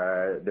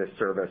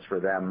service for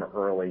them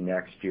early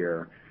next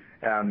year.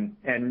 That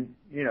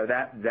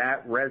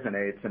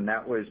resonates, and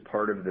that was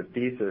part of the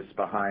thesis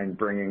behind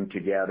bringing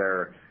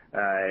together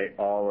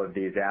all of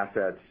these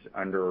assets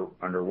under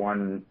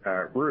one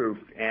roof,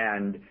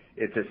 and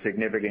it's a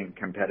significant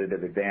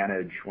competitive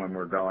advantage when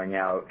we're going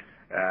out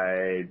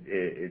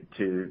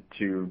to,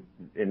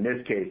 in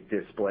this case,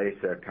 displace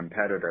a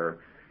competitor.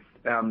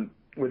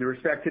 With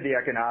respect to the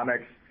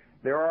economics,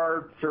 there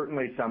are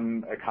certainly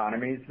some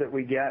economies that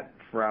we get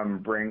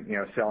from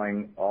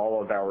selling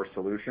all of our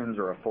solutions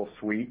or a full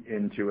suite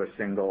into a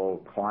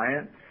single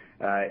client.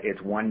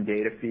 It's one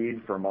data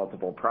feed for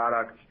multiple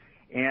products.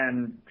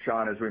 And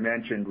Sean, as we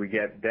mentioned, we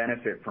get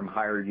benefit from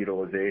higher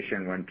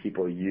utilization when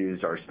people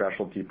use our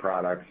specialty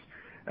products.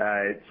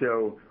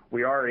 So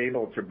we are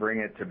able to bring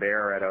it to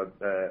bear at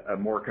a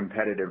more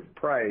competitive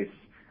price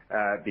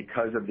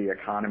because of the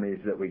economies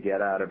that we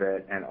get out of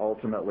it, and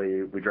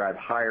ultimately we drive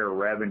higher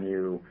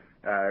revenue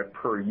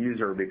per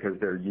user because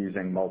they're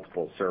using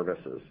multiple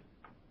services.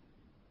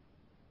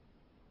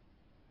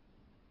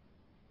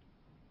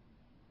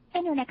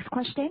 And your next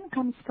question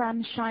comes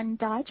from Sean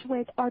Dodge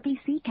with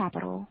RBC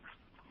Capital.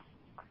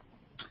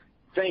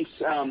 Thanks.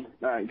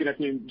 Good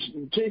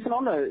afternoon. Jason,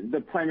 on the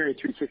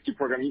Primary360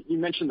 program, you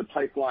mentioned the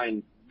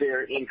pipeline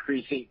there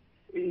increasing.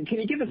 Can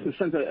you give us a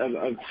sense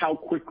of how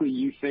quickly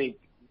you think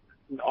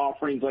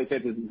offerings like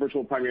that, this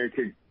virtual primary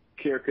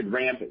care could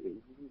ramp?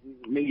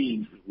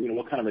 Maybe,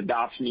 what kind of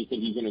adoption you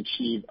think you can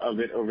achieve of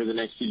it over the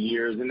next few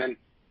years? And then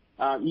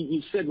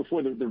you said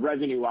before the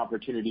revenue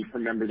opportunity per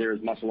member there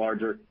is much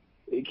larger.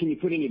 Can you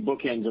put any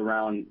bookends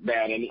around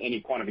that,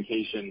 any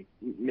quantification,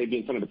 maybe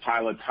in some of the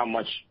pilots, how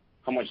much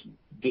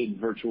did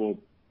virtual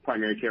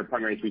primary care,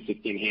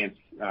 Primary360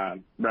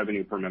 enhance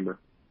revenue per member?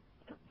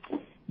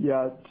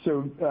 Yeah.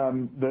 So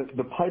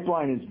the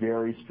pipeline is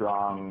very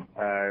strong.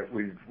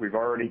 We've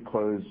already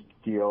closed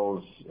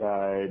deals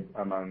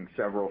among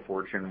several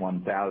Fortune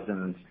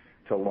 1000s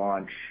to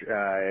launch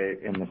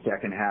in the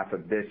second half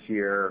of this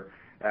year,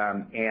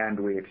 and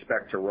we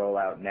expect to roll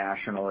out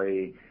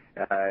nationally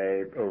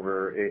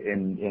over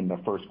in the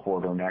first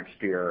quarter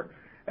next year.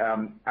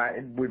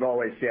 We've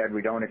always said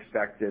we don't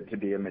expect it to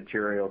be a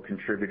material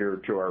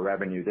contributor to our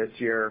revenue this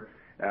year,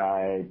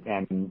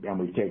 and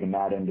we've taken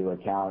that into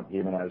account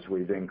even as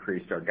we've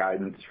increased our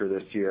guidance for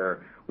this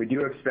year. We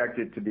do expect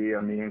it to be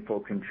a meaningful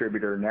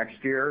contributor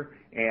next year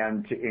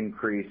and to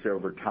increase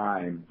over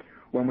time.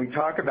 When we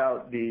talk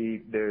about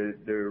the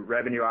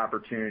revenue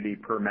opportunity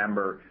per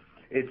member,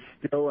 it's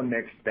still a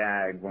mixed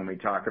bag when we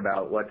talk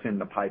about what's in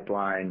the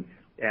pipeline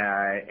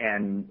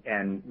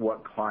and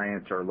what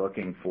clients are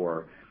looking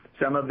for.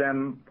 Some of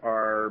them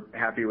are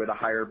happy with a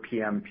higher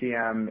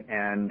PMPM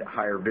and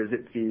higher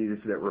visit fees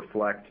that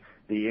reflect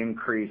the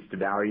increased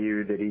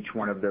value that each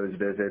one of those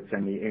visits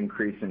and the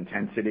increased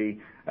intensity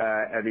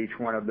of each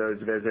one of those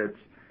visits.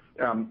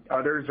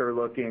 Others are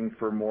looking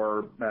for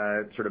more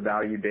sort of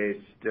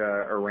value-based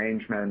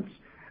arrangements,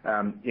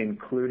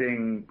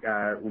 including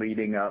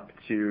leading up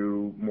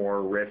to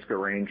more risk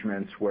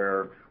arrangements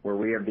where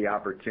we have the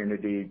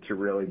opportunity to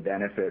really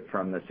benefit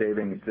from the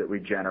savings that we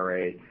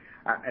generate.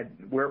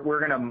 We're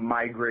going to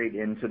migrate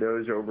into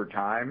those over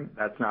time.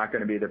 That's not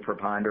going to be the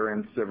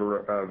preponderance of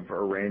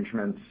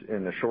arrangements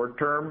in the short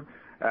term,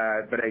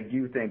 but I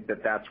do think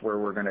that that's where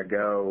we're going to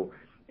go.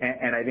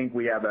 And I think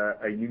we have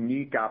a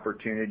unique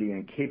opportunity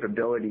and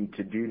capability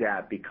to do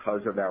that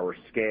because of our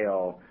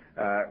scale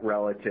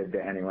relative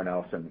to anyone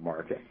else in the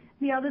market.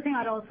 The other thing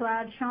I'd also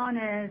add, Sean,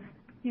 is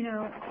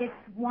it's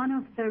one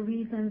of the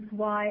reasons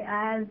why,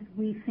 as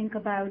we think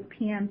about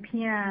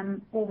PMPM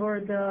over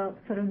the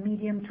sort of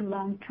medium to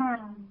long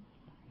term,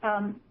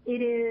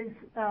 it is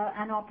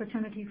an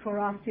opportunity for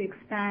us to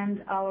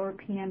expand our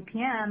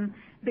PMPM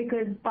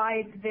because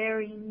by its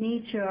very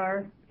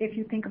nature, if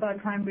you think about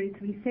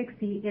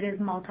Primary360, it is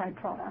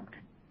multi-product.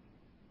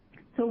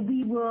 So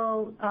we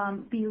will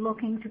be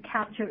looking to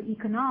capture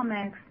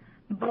economics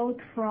both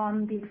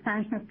from the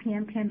expansion of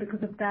PMPM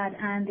because of that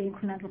and the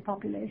incremental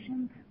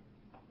populations.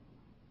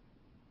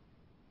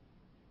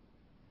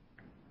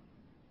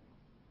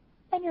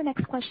 Your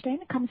next question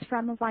comes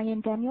from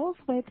Ryan Daniels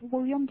with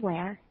William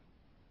Blair.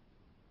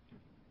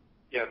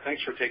 Yeah,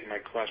 thanks for taking my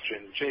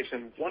question.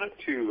 Jason, wanted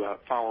to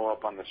follow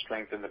up on the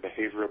strength in the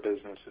behavioral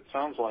business. It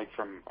sounds like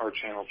from our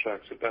channel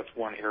checks that's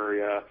one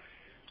area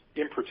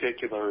in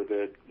particular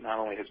that not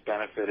only has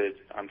benefited,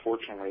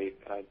 unfortunately,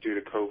 due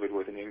to COVID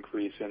with an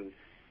increase in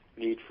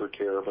need for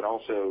care, but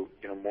also,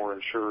 more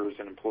insurers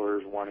and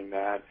employers wanting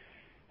that,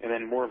 and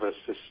then more of a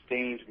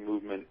sustained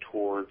movement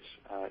towards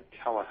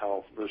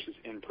telehealth versus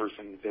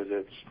in-person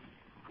visits,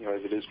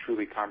 as it is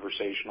truly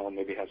conversational and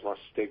maybe has less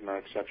stigma,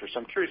 et cetera. So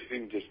I'm curious if you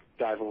can just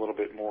dive a little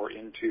bit more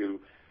into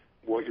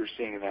what you're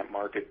seeing in that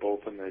market,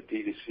 both in the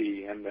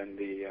D2C and then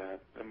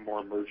the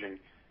more emerging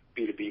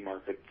B2B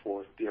market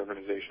for the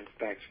organization.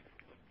 Thanks.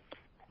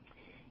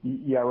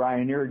 Yeah,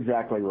 Ryan, you're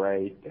exactly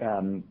right.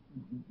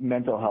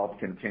 Mental health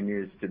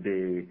continues to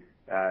be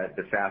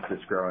the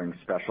fastest growing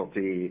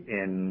specialty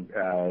in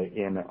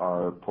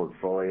our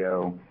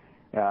portfolio.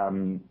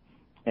 And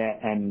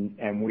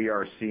we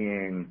are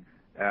seeing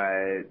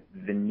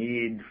the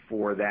need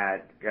for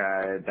that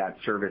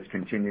service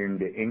continuing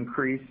to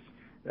increase,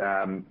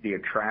 the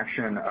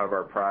attraction of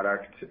our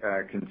product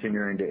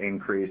continuing to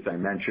increase. I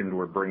mentioned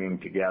we're bringing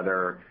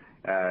together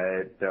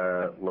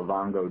the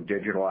Livongo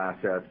digital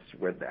assets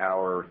with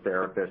our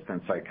therapist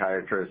and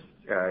psychiatrist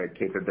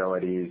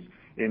capabilities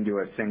into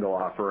a single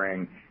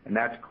offering, and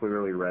that's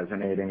clearly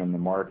resonating in the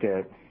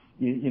market.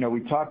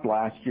 We talked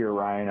last year,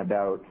 Ryan,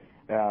 about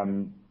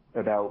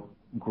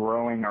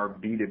growing our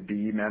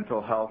B2B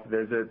mental health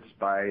visits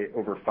by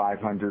over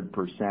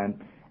 500%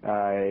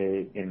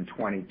 in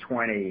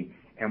 2020,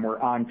 and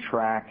we're on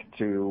track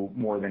to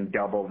more than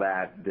double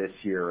that this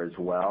year as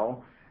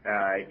well,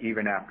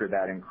 even after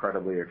that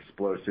incredibly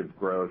explosive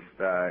growth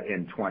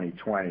in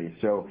 2020.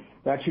 So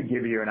that should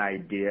give you an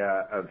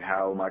idea of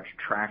how much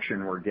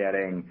traction we're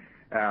getting.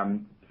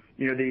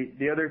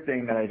 The other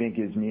thing that I think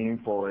is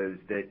meaningful is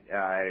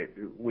that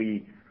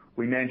we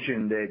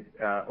mentioned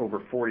that over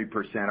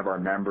 40% of our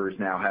members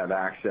now have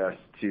access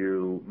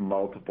to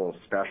multiple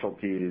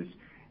specialties,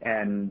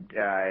 and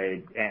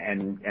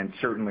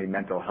certainly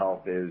mental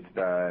health is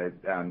the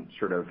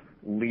sort of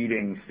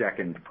leading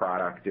second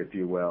product, if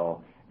you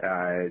will,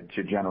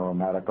 to General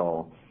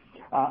Medical.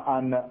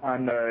 On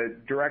the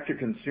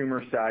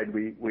direct-to-consumer side,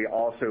 we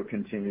also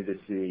continue to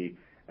see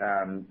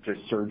just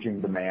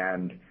surging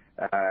demand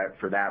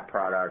for that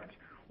product.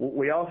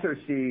 We also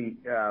see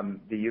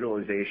the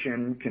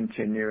utilization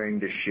continuing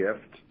to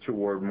shift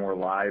toward more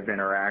live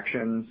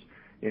interactions.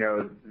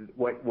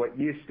 What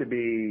used to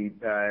be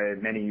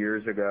many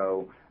years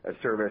ago a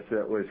service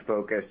that was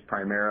focused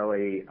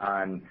primarily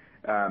on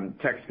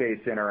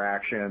text-based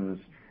interactions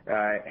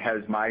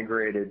has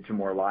migrated to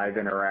more live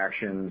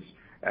interactions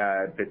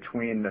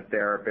between the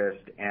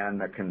therapist and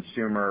the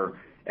consumer.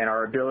 And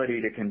our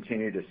ability to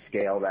continue to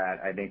scale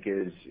that, I think,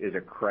 is a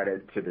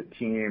credit to the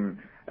team,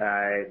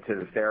 to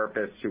the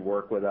therapists who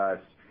work with us,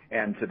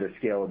 and to the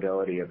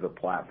scalability of the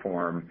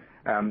platform.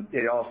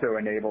 It also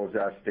enables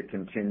us to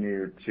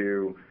continue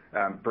to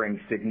bring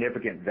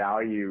significant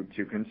value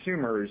to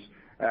consumers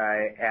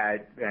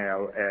at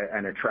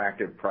an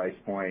attractive price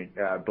point,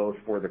 both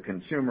for the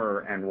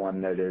consumer and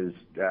one that is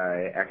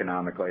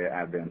economically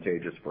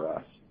advantageous for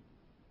us.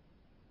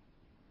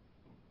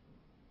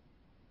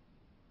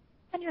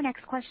 And your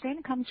next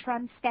question comes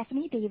from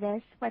Stephanie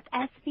Davis with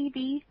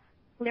SVB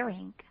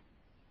Leerink.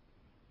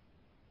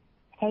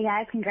 Hey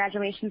guys,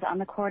 congratulations on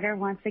the quarter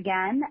once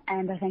again,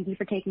 and thank you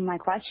for taking my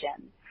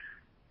question.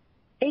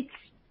 It's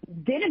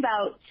been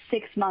about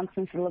 6 months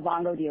since the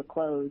Livongo deal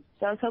closed,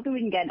 so I was hoping we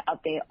can get an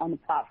update on the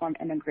platform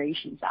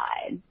integration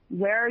side.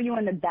 Where are you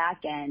on the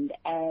back end,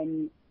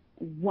 and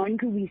when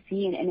could we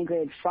see an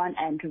integrated front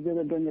end to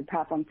really bring the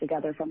platform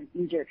together from an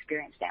user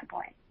experience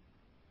standpoint?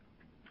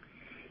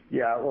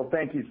 Yeah, well,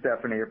 thank you,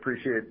 Stephanie.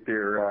 Appreciate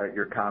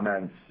your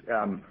comments.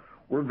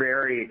 We're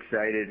very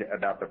excited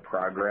about the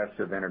progress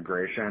of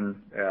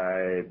integration.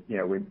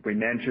 We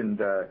mentioned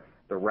the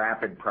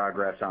rapid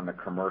progress on the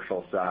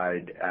commercial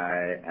side,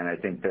 and I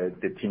think that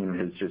the team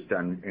has just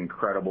done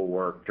incredible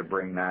work to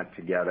bring that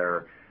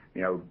together.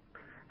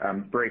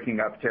 Breaking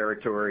up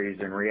territories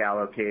and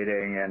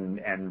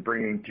reallocating and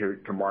bringing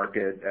to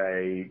market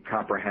a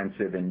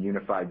comprehensive and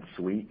unified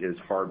suite is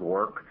hard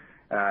work,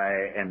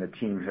 and the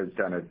team has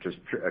done a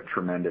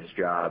tremendous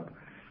job.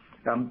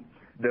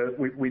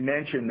 We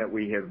mentioned that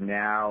we have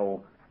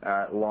now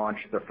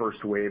launched the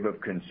first wave of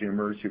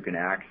consumers who can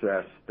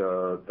access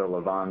the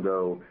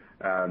Livongo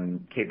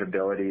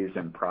capabilities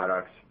and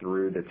products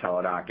through the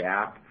Teladoc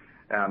app.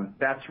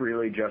 That's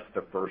really just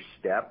the first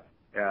step.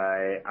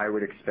 I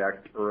would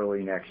expect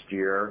early next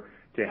year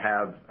to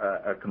have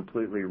a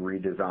completely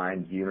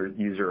redesigned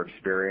user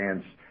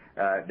experience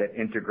that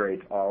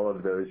integrates all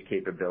of those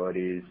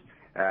capabilities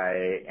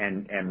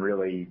and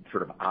really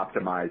sort of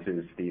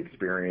optimizes the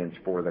experience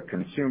for the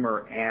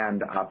consumer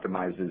and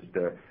optimizes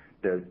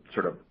the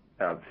sort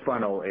of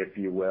funnel, if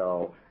you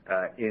will,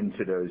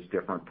 into those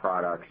different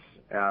products.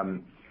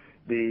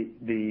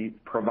 The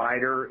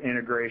provider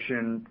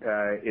integration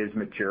is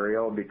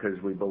material because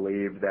we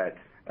believe that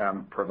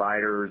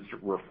providers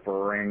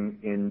referring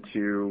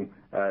into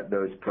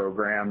those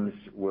programs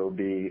will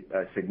be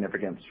a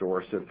significant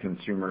source of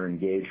consumer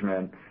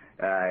engagement,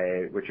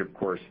 which of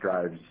course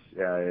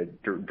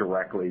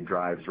directly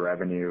drives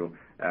revenue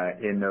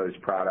in those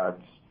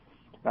products.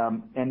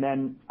 And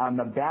then on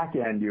the back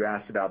end, you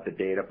asked about the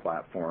data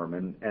platform,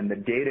 and the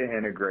data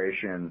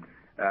integration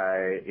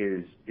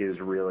is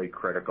really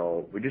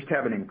critical. We just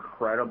have an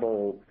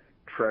incredible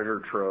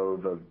treasure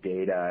trove of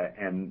data,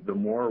 and the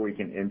more we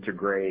can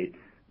integrate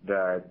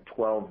the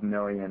 12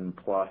 million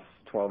plus,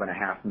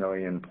 12.5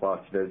 million plus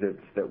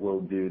visits that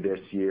we'll do this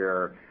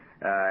year,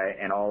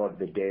 and all of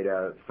the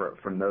data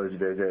from those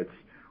visits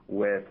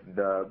with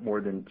the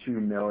more than 2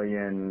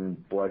 million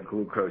blood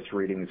glucose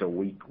readings a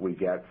week we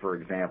get, for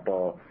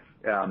example,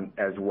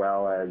 as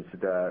well as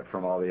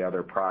from all the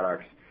other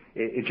products.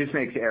 It just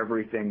makes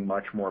everything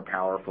much more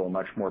powerful,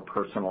 much more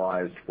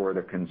personalized for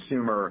the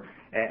consumer,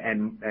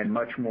 and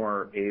much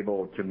more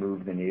able to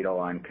move the needle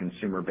on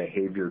consumer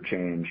behavior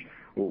change,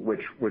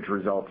 which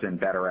results in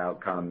better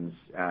outcomes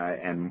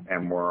and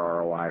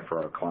more ROI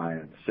for our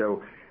clients.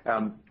 So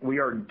we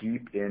are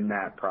deep in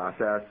that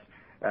process,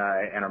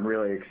 and I'm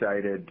really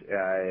excited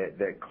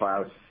that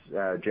Klaus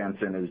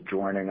Jensen is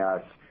joining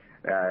us.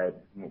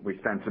 We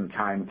spent some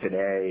time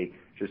today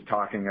just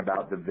talking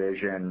about the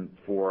vision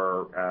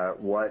for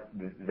what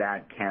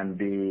that can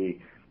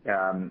be,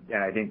 and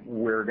I think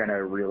we're going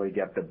to really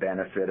get the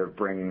benefit of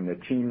bringing the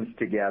teams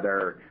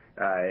together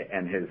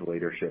and his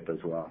leadership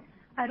as well.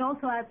 I'd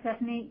also add,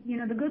 Stephanie,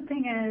 the good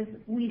thing is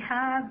we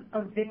have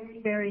a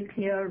very, very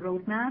clear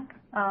roadmap,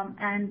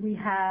 and we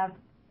have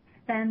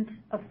spent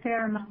a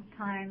fair amount of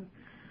time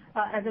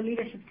as a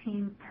leadership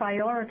team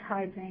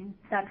prioritizing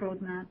that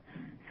roadmap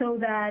so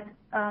that,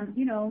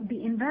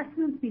 the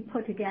investments we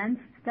put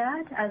against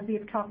that, as we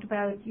have talked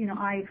about,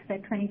 I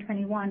expect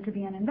 2021 to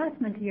be an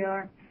investment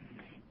year.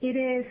 It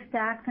is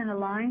stacked and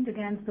aligned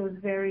against those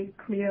very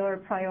clear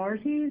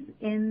priorities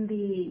in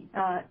the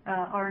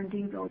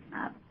R&D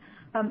roadmap.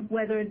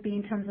 Whether it be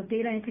in terms of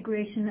data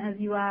integration, as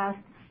you asked,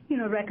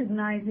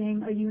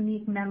 recognizing a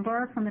unique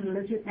member from an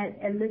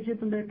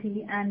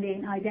eligibility and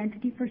an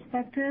identity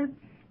perspective,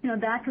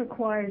 that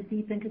requires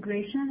deep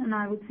integration, and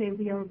I would say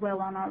we are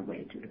well on our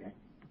way to it.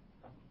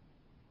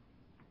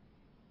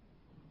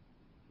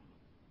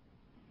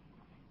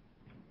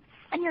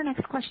 And your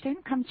next question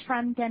comes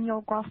from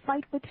Daniel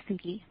Grosslight with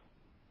Citi.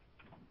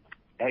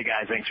 Hey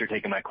guys, thanks for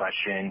taking my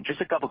question.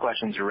 Just a couple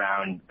questions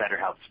around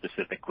BetterHelp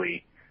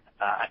specifically.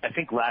 I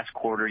think last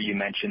quarter you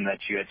mentioned that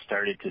you had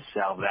started to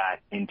sell that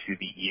into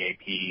the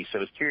EAP, so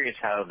I was curious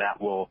how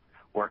that will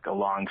work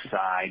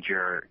alongside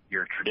your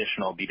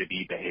traditional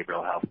B2B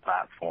behavioral health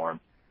platform.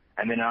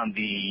 And then on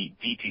the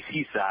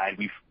DTC side,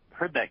 we've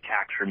heard that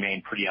CACs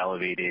remain pretty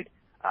elevated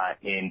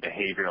in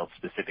behavioral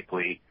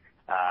specifically,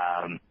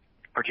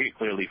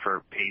 particularly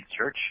for paid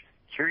search.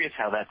 Curious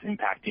how that's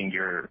impacting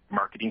your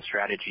marketing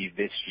strategy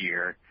this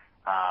year,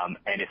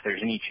 and if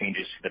there's any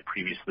changes to the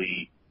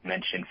previously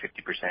mentioned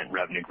 50%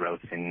 revenue growth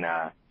in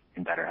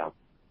BetterHelp.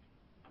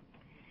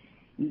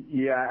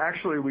 Yeah,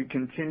 actually, we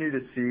continue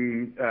to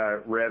see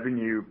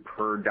revenue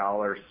per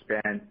dollar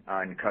spent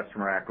on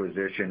customer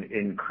acquisition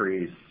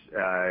increase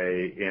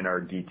in our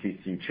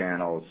DTC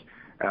channels.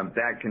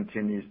 That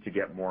continues to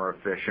get more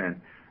efficient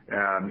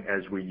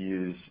as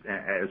we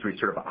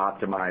sort of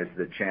optimize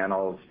the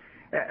channels,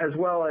 as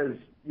well as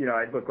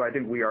I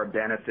think we are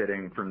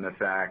benefiting from the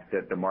fact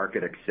that the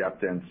market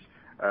acceptance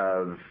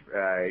of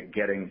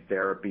getting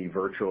therapy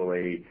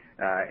virtually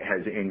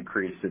has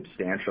increased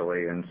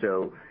substantially, and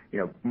so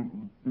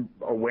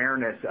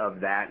awareness of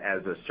that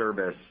as a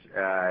service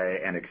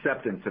and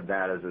acceptance of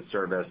that as a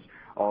service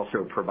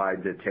also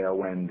provides a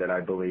tailwind that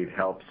I believe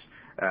helps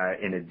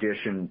in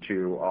addition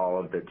to all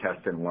of the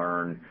test and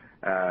learn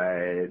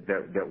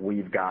that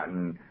we've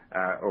gotten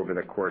over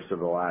the course of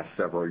the last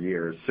several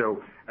years.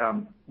 So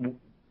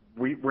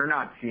we're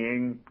not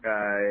seeing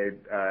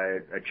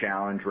a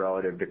challenge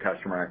relative to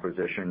customer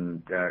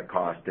acquisition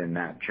cost in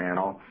that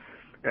channel.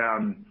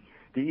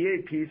 The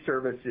EAP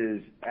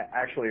services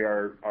actually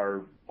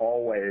are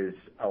always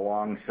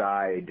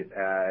alongside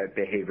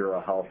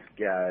behavioral health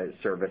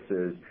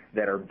services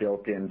that are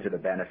built into the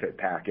benefit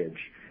package.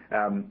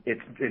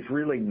 It's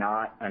really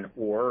not an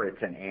or,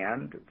 it's an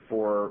and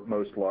for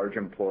most large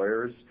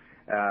employers.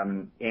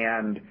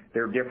 And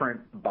they're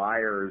different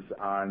buyers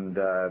on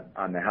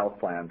the health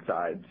plan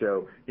side.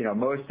 So,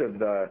 most of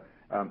the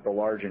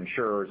large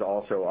insurers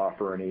also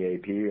offer an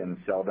EAP and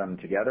sell them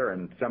together,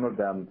 and some of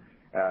them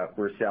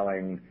we're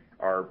selling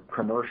our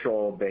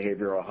commercial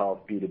behavioral health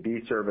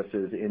B2B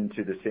services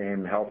into the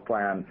same health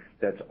plan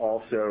that's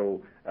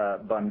also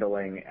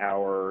bundling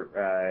our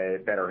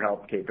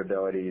BetterHelp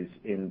capabilities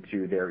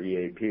into their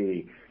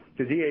EAP.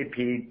 Because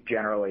EAP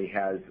generally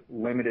has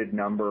limited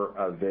number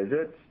of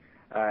visits,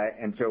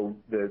 and so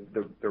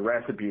the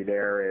recipe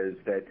there is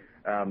that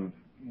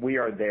we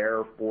are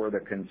there for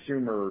the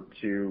consumer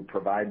to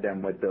provide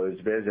them with those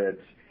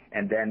visits,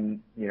 and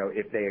then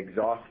if they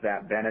exhaust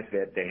that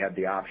benefit, they have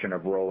the option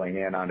of rolling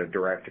in on a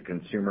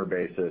direct-to-consumer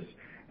basis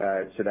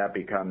so that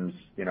becomes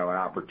an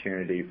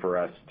opportunity for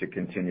us to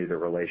continue the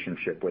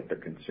relationship with the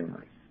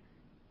consumers.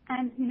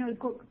 And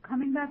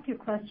coming back to your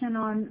question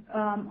on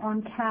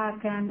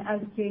CAC, and as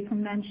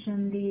Jason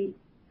mentioned, the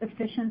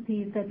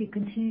efficiencies that we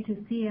continue to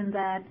see in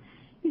that,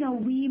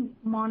 we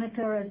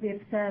monitor, as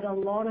we've said, a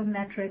lot of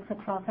metrics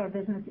across our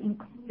business,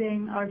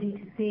 including our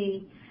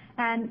D2C,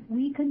 and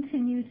we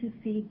continue to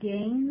see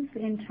gains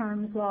in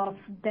terms of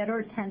better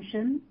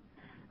retention,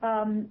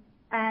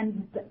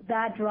 and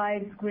that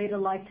drives greater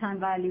lifetime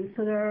value.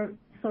 So there are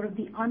sort of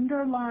the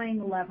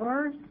underlying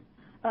levers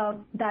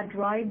that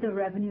drive the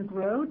revenue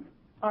growth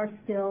are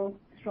still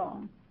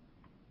strong.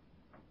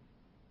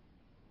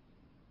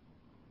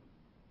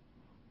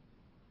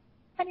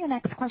 And your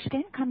next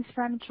question comes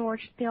from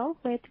George Hill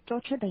with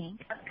Deutsche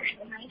Bank.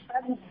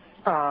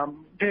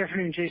 Good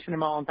afternoon, Jason and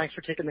Mala. Thanks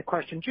for taking the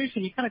question.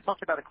 Jason, you kind of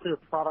talked about a clear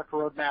product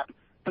roadmap,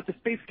 but the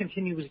space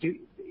continues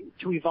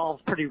to evolve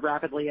pretty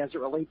rapidly as it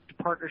relates to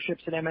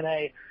partnerships and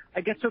M&A.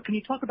 I guess so. Can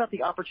you talk about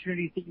the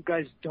opportunities that you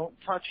guys don't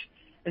touch,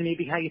 and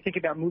maybe how you think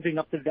about moving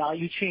up the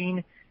value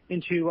chain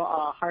into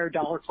higher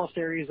dollar cost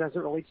areas as it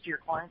relates to your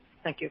clients?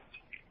 Thank you.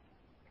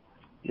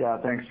 Yeah,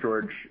 thanks,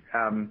 George.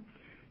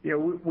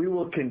 We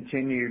will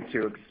continue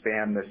to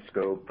expand the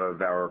scope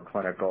of our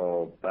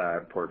clinical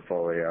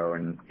portfolio,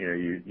 and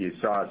you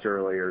saw us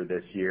earlier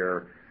this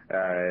year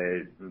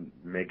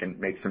make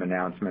some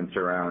announcements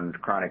around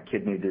chronic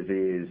kidney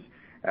disease.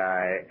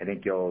 I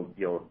think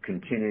you'll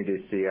continue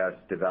to see us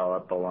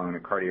develop along the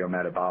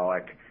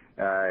cardiometabolic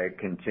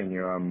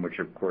continuum, which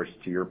of course,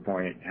 to your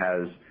point,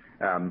 has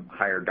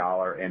higher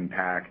dollar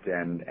impact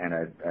and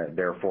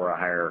therefore a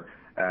higher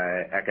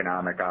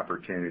economic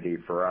opportunity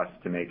for us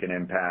to make an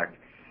impact.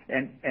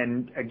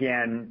 And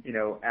again,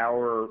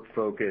 our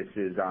focus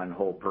is on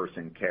whole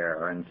person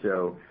care. And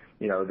so,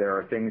 there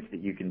are things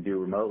that you can do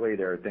remotely.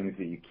 There are things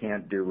that you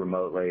can't do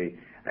remotely.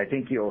 I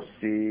think you'll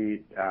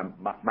see,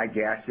 my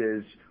guess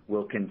is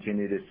we'll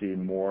continue to see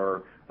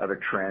more of a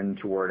trend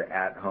toward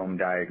at-home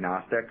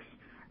diagnostics.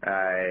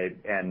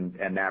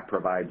 And that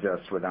provides us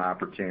with an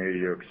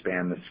opportunity to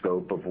expand the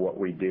scope of what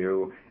we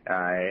do,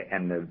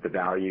 and the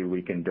value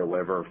we can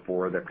deliver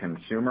for the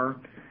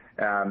consumer.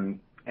 And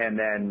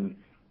then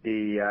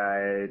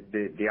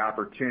the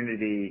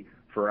opportunity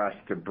for us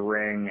to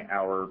bring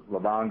our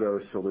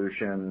Livongo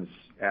solutions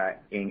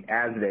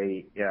as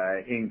they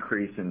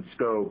increase in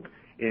scope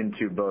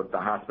into both the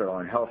hospital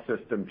and health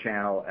system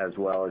channel as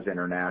well as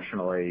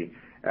internationally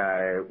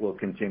will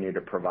continue to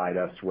provide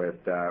us with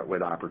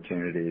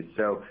opportunities.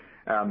 So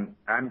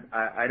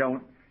I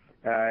don't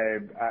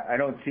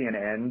see an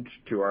end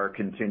to our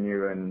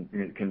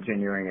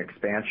continuing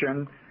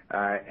expansion.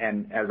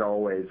 And as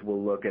always,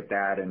 we'll look at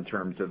that in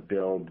terms of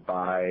build,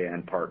 buy,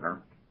 and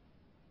partner.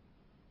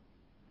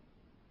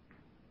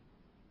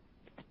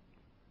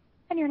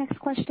 And your next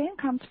question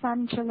comes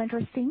from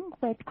Jailendra Singh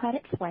with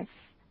Credit Suisse.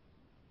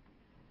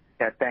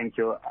 Yeah, thank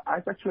you.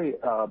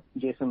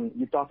 Jason,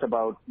 you talked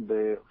about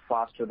the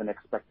faster than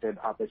expected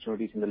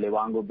opportunities in the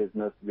Livongo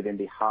business within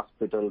the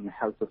hospital and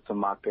health system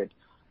market.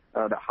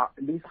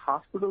 These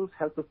hospitals,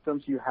 health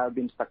systems you have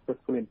been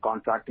successful in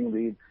contracting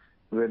with,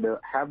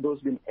 have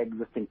those been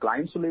existing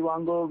clients to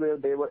Livongo where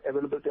they were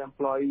available to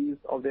employees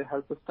of their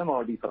health system,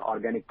 or these are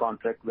organic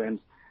contract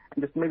wins?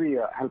 And just maybe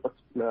help us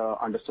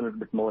understand a little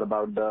bit more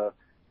about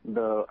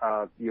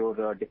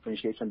your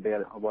differentiation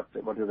there, what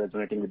is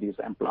resonating with these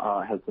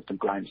health system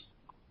clients.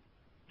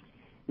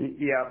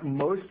 Yeah,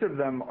 most of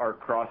them are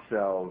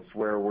cross-sells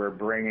where we're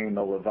bringing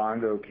the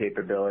Livongo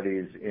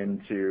capabilities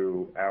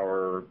into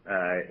our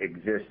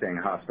existing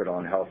hospital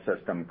and health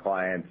system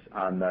clients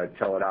on the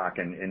Teladoc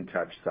and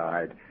InTouch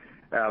side.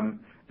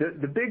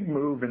 The big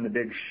move and the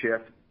big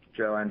shift,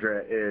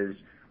 Jailendra, is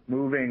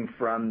moving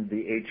from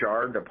the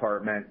HR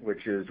department,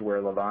 which is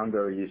where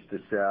Livongo used to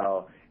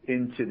sell,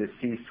 into the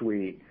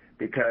C-suite,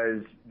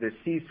 because the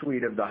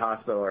C-suite of the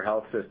hospital or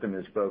health system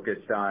is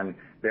focused on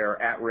their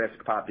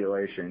at-risk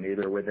population,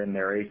 either within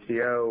their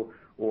ACO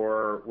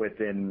or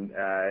within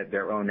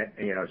their own,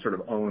 sort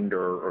of owned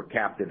or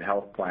captive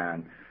health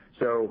plan.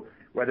 So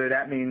whether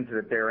that means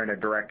that they're in a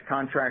direct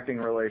contracting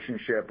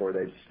relationship, or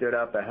they've stood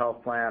up a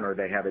health plan, or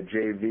they have a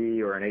JV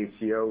or an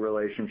ACO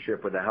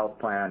relationship with a health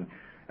plan,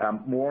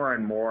 more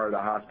and more the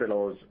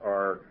hospitals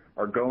are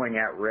going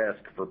at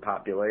risk for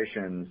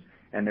populations,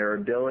 and their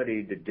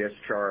ability to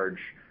discharge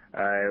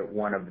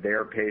one of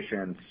their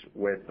patients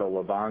with the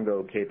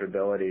Livongo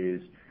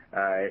capabilities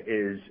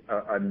is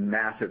a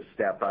massive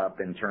step up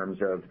in terms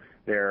of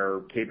their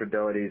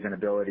capabilities and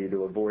ability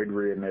to avoid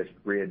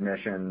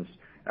readmissions,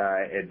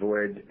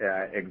 avoid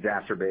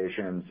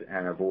exacerbations,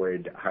 and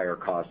avoid higher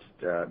cost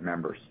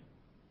members.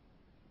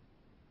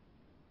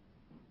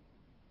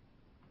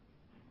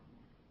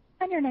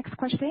 And your next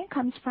question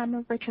comes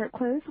from Richard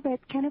Close with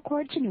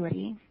Canaccord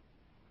Genuity.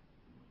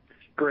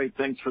 Great.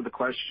 Thanks for the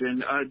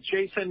question.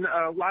 Jason,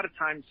 a lot of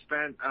time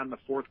spent on the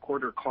fourth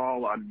quarter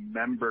call on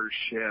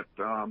membership.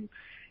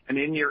 And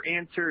in your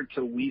answer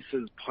to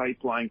Lisa's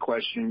pipeline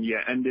question, you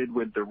ended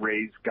with the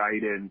raised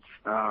guidance.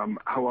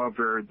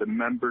 However, the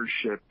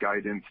membership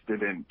guidance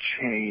didn't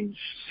change.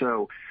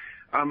 So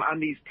On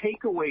these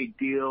takeaway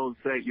deals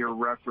that you're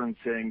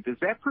referencing, does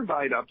that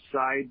provide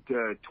upside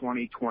to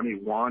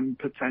 2021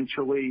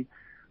 potentially?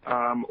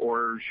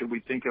 Or should we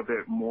think of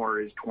it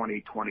more as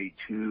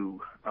 2022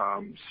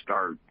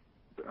 start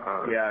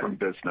from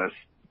business?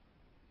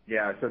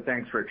 Yeah.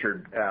 Thanks,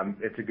 Richard.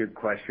 It's a good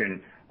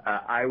question.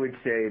 I would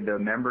say the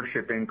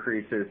membership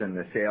increases and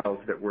the sales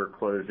that we're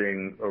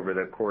closing over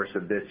the course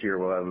of this year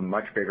will have a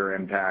much bigger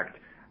impact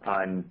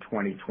on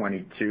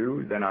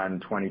 2022 than on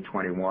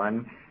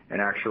 2021.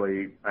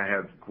 Actually, I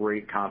have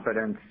great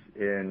confidence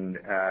in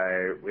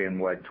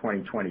what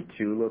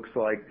 2022 looks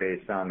like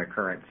based on the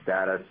current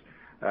status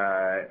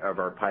of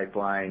our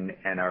pipeline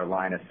and our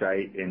line of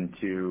sight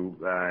into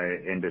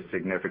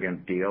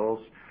significant deals.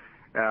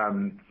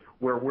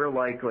 Where we're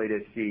likely to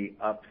see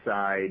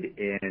upside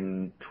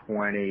in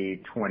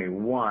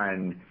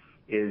 2021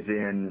 is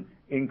in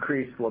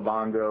increased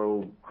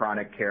Livongo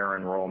chronic care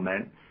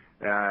enrollment.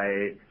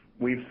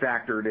 We've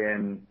factored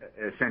in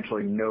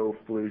essentially no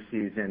flu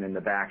season in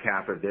the back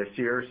half of this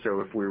year.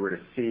 If we were to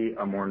see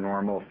a more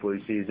normal flu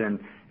season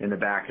in the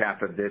back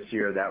half of this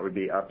year, that would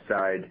be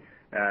upside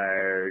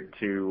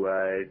to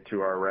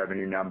our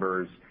revenue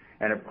numbers.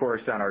 Of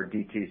course, on our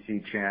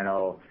DTC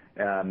channel,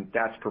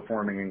 that's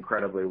performing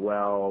incredibly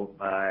well.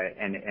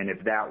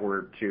 If that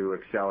were to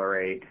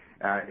accelerate,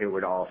 it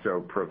would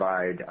also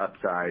provide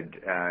upside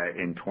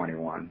in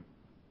 2021.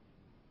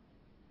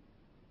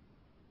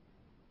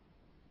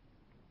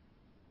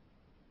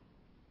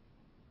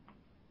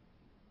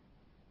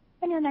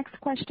 Your next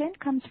question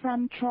comes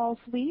from Charles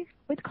Rhyee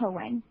with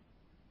Cowen.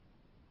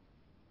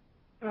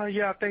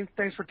 Yeah,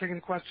 thanks for taking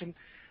the question.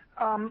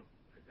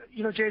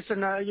 Jason,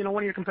 one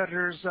of your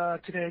competitors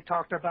today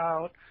talked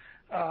about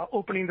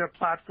opening their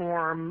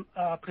platform,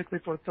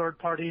 particularly for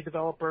third-party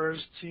developers,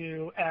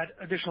 to add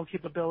additional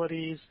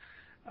capabilities.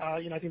 I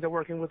think they're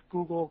working with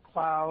Google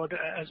Cloud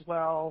as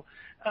well.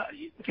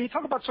 Can you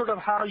talk about sort of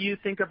how you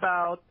think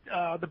about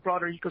the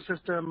broader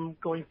ecosystem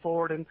going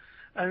forward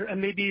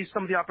and maybe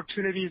some of the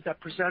opportunities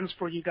that presents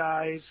for you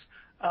guys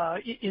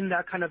in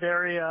that kind of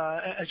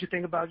area as you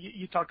think about,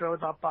 you talked earlier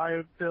about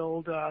buy,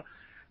 build,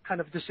 kind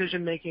of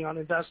decision-making on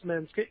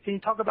investments. Can you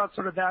talk about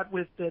sort of that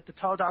with the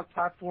Teladoc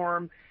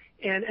platform?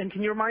 And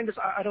can you remind us,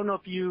 I don't know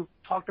if you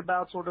talked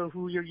about sort of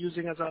who you're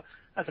using as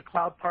a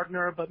cloud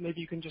partner, but maybe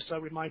you can just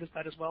remind us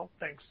that as well.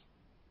 Thanks.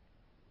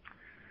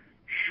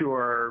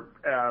 Sure.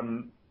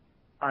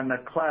 On the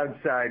cloud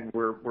side,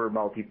 we're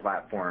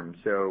multi-platform,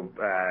 so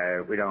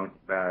we don't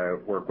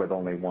work with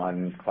only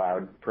one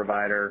cloud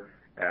provider.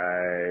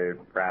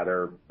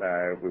 Rather,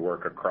 we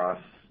work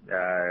across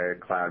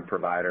cloud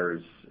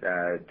providers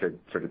to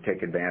sort of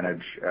take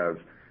advantage of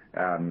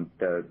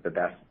the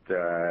best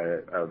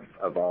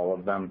of all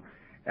of them.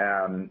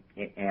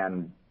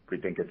 We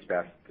think it's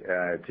best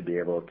to be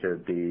able to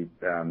be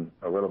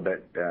a little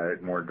bit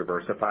more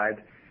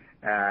diversified.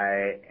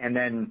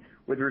 Then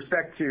with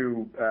respect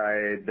to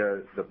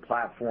the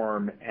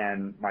platform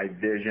and my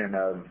vision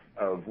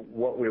of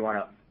what we want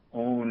to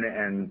own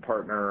and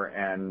partner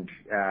and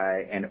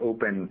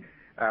open,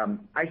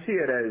 I see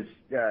it as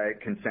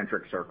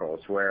concentric circles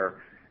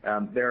where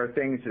there are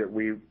things that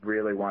we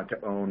really want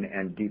to own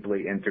and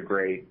deeply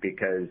integrate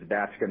because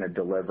that's going to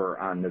deliver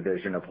on the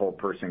vision of whole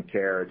person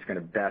care. It's going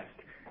to best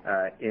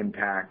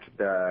impact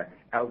the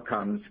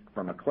outcomes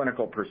from a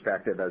clinical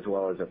perspective as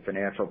well as a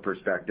financial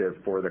perspective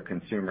for the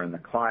consumer and the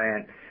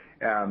client.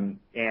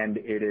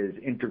 It is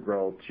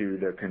integral to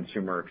the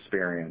consumer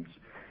experience.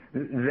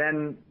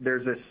 Then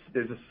there's a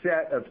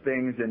set of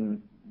things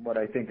in what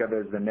I think of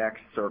as the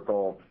next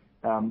circle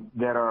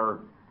that are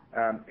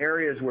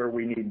areas where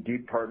we need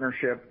deep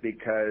partnership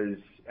because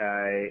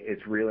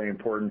it's really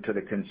important to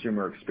the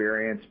consumer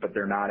experience, but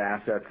they're not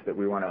assets that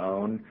we want to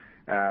own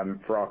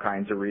for all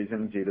kinds of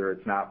reasons. Either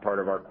it's not part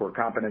of our core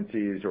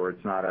competencies or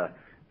it's not a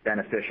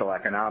beneficial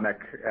economic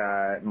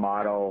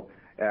model.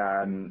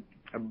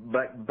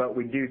 But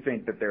we do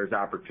think that there's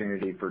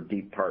opportunity for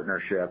deep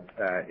partnership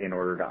in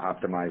order to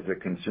optimize the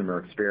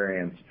consumer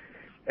experience.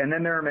 And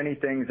then there are many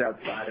things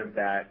outside of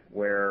that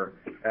where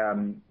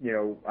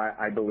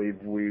I believe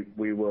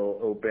we will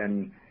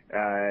open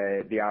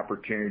the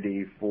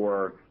opportunity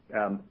for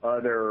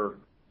other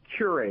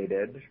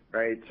curated,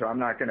 right? So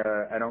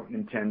I don't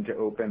intend to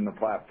open the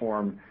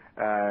platform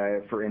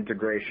for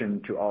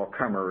integration to all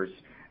comers.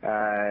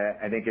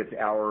 I think it's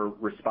our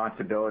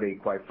responsibility,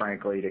 quite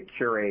frankly, to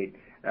curate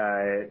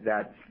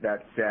that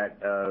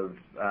set of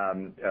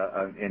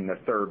in the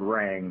third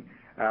ring,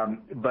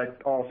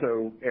 but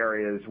also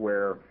areas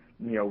where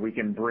we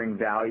can bring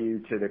value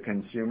to the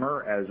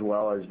consumer as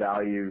well as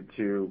value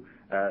to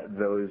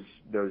those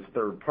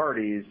third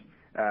parties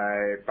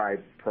by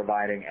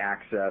providing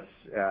access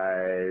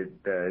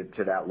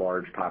to that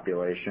large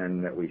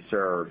population that we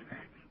serve.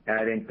 And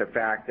I think the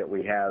fact that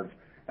we have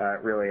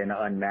really an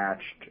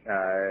unmatched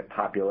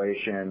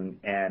population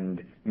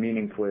and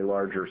meaningfully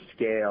larger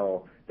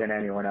scale than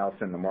anyone else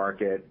in the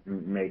market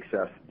makes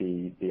us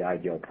the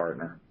ideal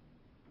partner.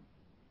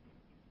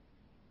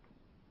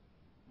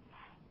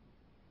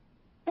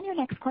 And your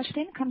next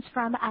question comes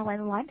from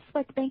Allen Lutz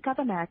with Bank of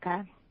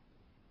America.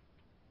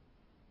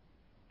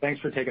 Thanks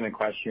for taking the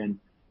question.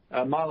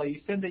 Mala,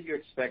 you said that you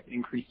expect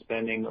increased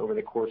spending over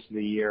the course of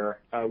the year.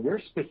 Where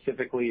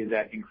specifically is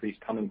that increase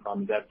coming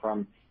from? Is that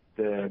from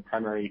the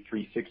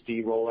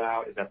Primary360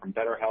 rollout? Is that from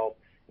BetterHelp?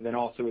 And then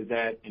also, is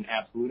that an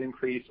absolute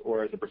increase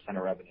or as a %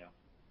 of revenue?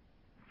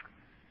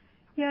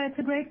 Yeah, it's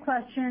a great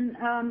question.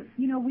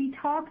 We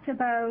talked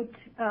about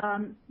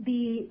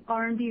the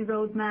R&D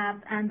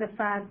roadmap and the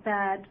fact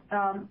that,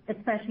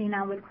 especially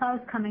now with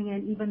clouds coming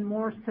in, even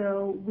more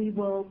so, we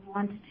will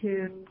want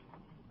to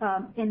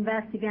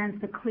invest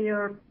against the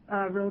clear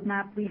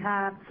roadmap we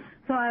have.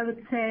 So I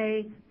would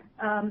say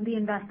the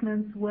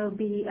investments will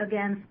be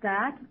against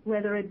that,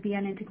 whether it be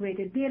an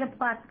integrated data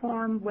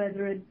platform,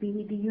 whether it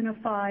be the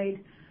unified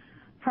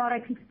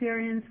product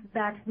experience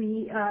that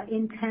we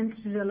intend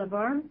to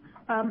deliver.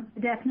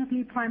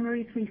 Definitely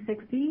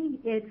Primary360.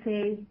 It's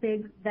a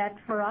big bet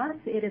for us.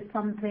 It is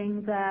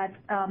something that,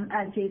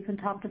 as Jason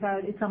talked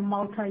about, it's a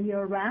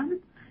multi-year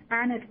ramp,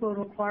 and it will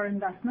require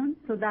investment.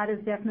 So that is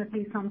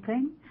definitely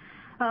something.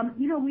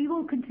 We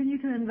will continue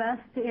to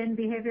invest in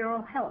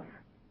behavioral health,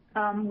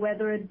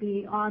 whether it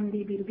be on the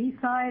B2B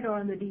side or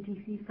on the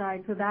DTC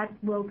side. So that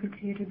will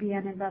continue to be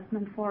an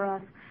investment for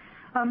us.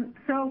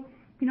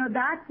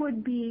 That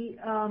would be,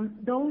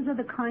 those are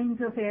the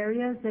kinds of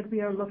areas that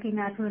we are looking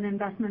at from an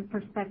investment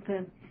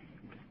perspective.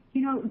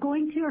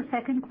 Going to your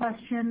second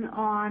question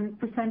on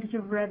percentage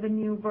of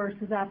revenue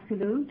versus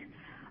absolute,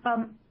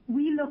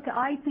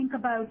 I think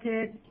about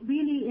it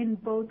really in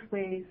both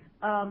ways.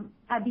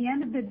 At the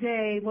end of the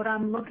day, what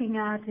I'm looking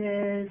at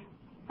is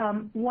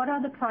what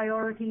are the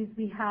priorities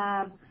we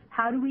have,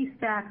 how do we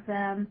stack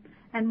them,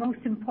 and most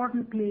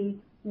importantly,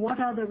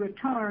 what are the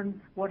returns,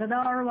 what are the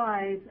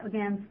ROIs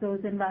against those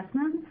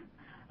investments,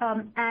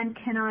 and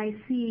can I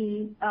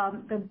see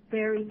the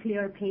very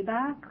clear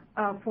payback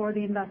for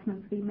the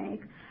investments we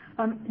make.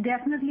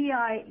 Definitely,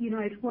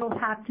 it will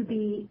have to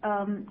be,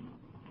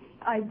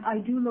 I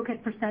do look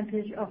at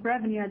percentage of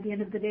revenue. At the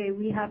end of the day,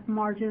 we have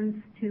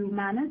margins to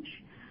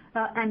manage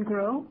and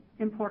grow,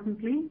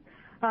 importantly.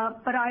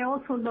 But I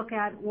also look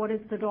at what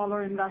is the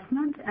dollar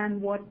investment and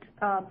what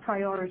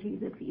priorities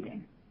it's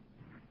eating.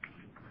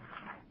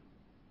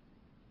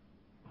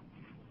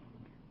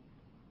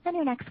 And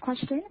your next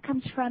question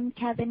comes from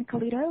Kevin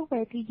Caliendo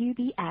with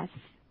UBS.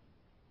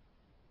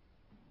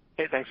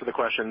 Hey, thanks for the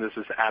question. This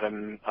is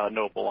Adam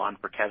Noble on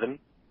for Kevin.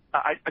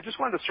 I just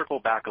wanted to circle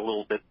back a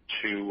little bit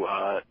to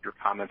your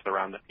comments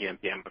around the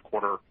PMPM the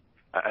quarter.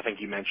 I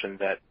think you mentioned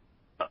that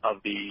of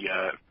the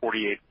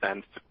 48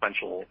 cents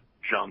sequential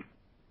jump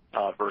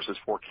versus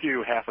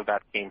 4Q, half of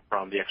that came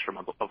from the extra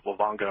month of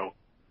Livongo,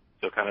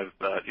 so kind of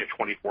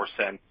 24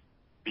 cents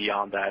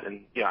beyond that.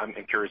 And I'm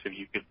curious if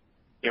you could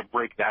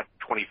break that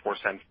 24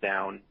 cents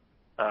down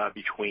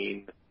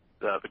between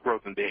the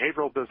growth in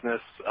behavioral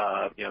business,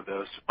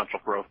 the sequential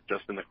growth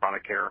just in the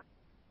chronic care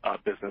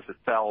business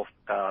itself,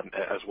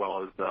 as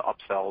well as the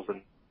upsells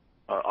and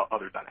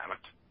other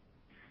dynamics.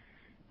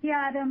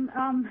 Yeah, Adam,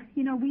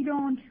 we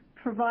don't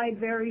provide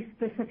very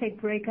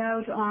specific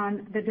breakout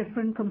on the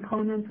different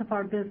components of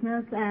our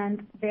business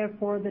and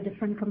therefore the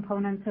different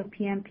components of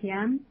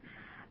PMPM.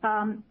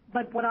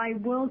 But what I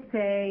will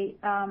say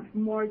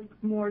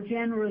more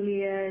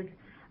generally is,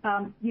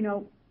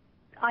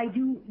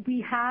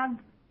 we have,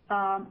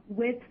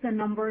 with the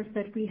numbers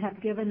that we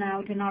have given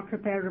out in our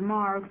prepared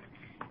remarks,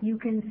 you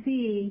can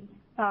see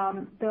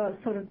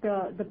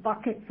the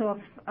buckets of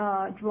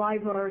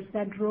drivers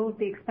that drove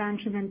the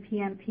expansion in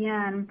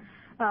PMPM.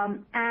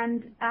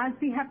 And as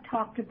we have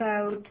talked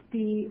about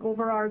the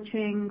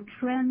overarching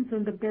trends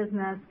in the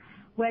business,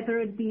 whether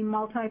it be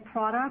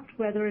multi-product,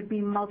 whether it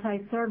be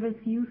multi-service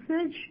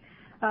usage,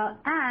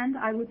 and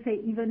I would say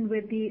even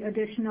with the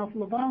addition of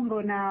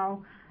Livongo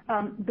now,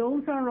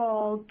 those are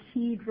all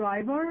key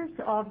drivers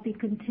of the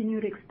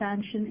continued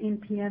expansion in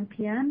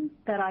PMPM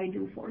that I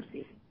do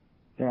foresee.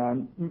 Yeah,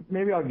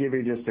 maybe I'll give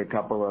you just a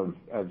couple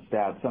of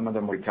stats. Some of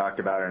them we talked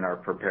about in our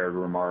prepared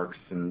remarks,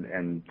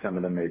 and some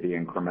of them may be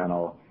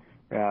incremental.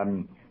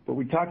 But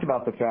we talked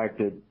about the fact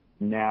that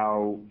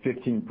now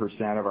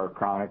 15% of our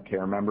chronic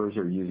care members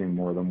are using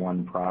more than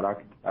one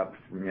product. Up,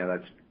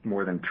 that's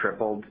more than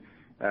tripled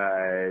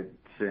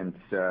since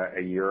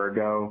a year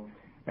ago.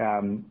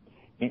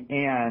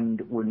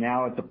 And we're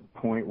now at the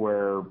point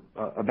where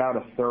about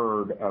a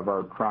third of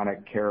our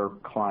chronic care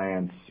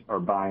clients are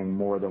buying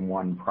more than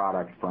one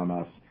product from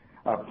us,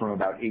 up from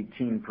about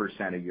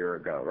 18% a year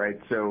ago, right?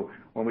 So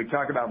when we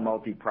talk about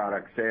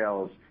multi-product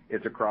sales,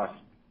 it's across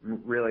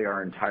really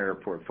our entire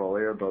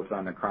portfolio, both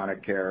on the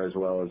chronic care as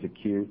well as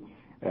acute.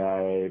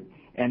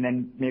 And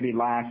then maybe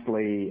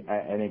lastly,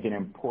 I think an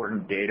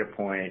important data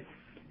point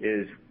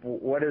is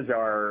what is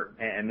our,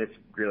 and this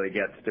really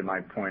gets to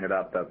my point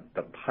about the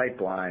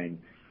pipeline,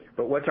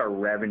 but what's our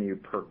revenue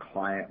per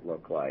client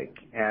look like?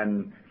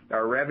 And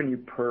our revenue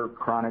per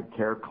chronic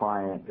care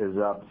client is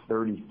up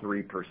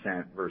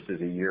 33% versus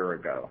a year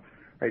ago.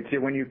 Right, so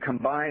when you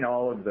combine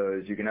all of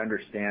those, you can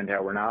understand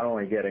how we're not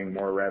only getting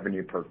more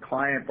revenue per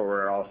client, but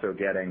we're also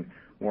getting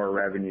more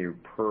revenue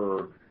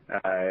per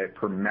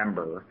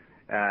member.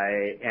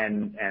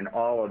 and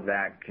all of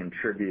that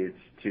contributes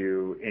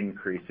to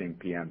increasing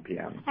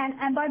PMPM.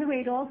 And by the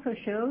way, it also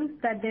shows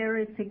that there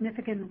is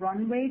significant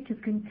runway to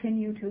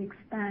continue to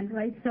expand,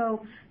 right?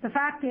 So the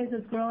fact is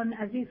it's grown,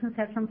 as Jason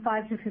said, from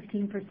 5 to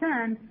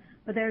 15%,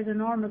 but there's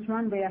enormous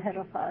runway ahead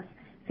of us.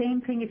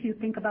 Same thing if you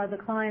think about the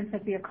clients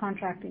that we are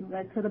contracting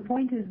with. So the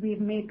point is we've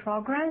made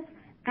progress,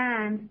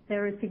 and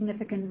there is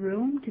significant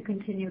room to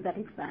continue that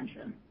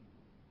expansion.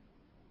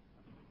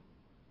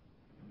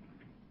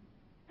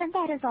 And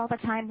that is all the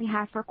time we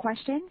have for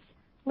questions.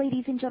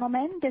 Ladies and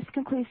gentlemen, this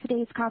concludes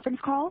today's conference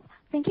call.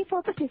 Thank you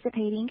for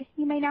participating.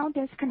 You may now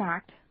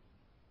disconnect.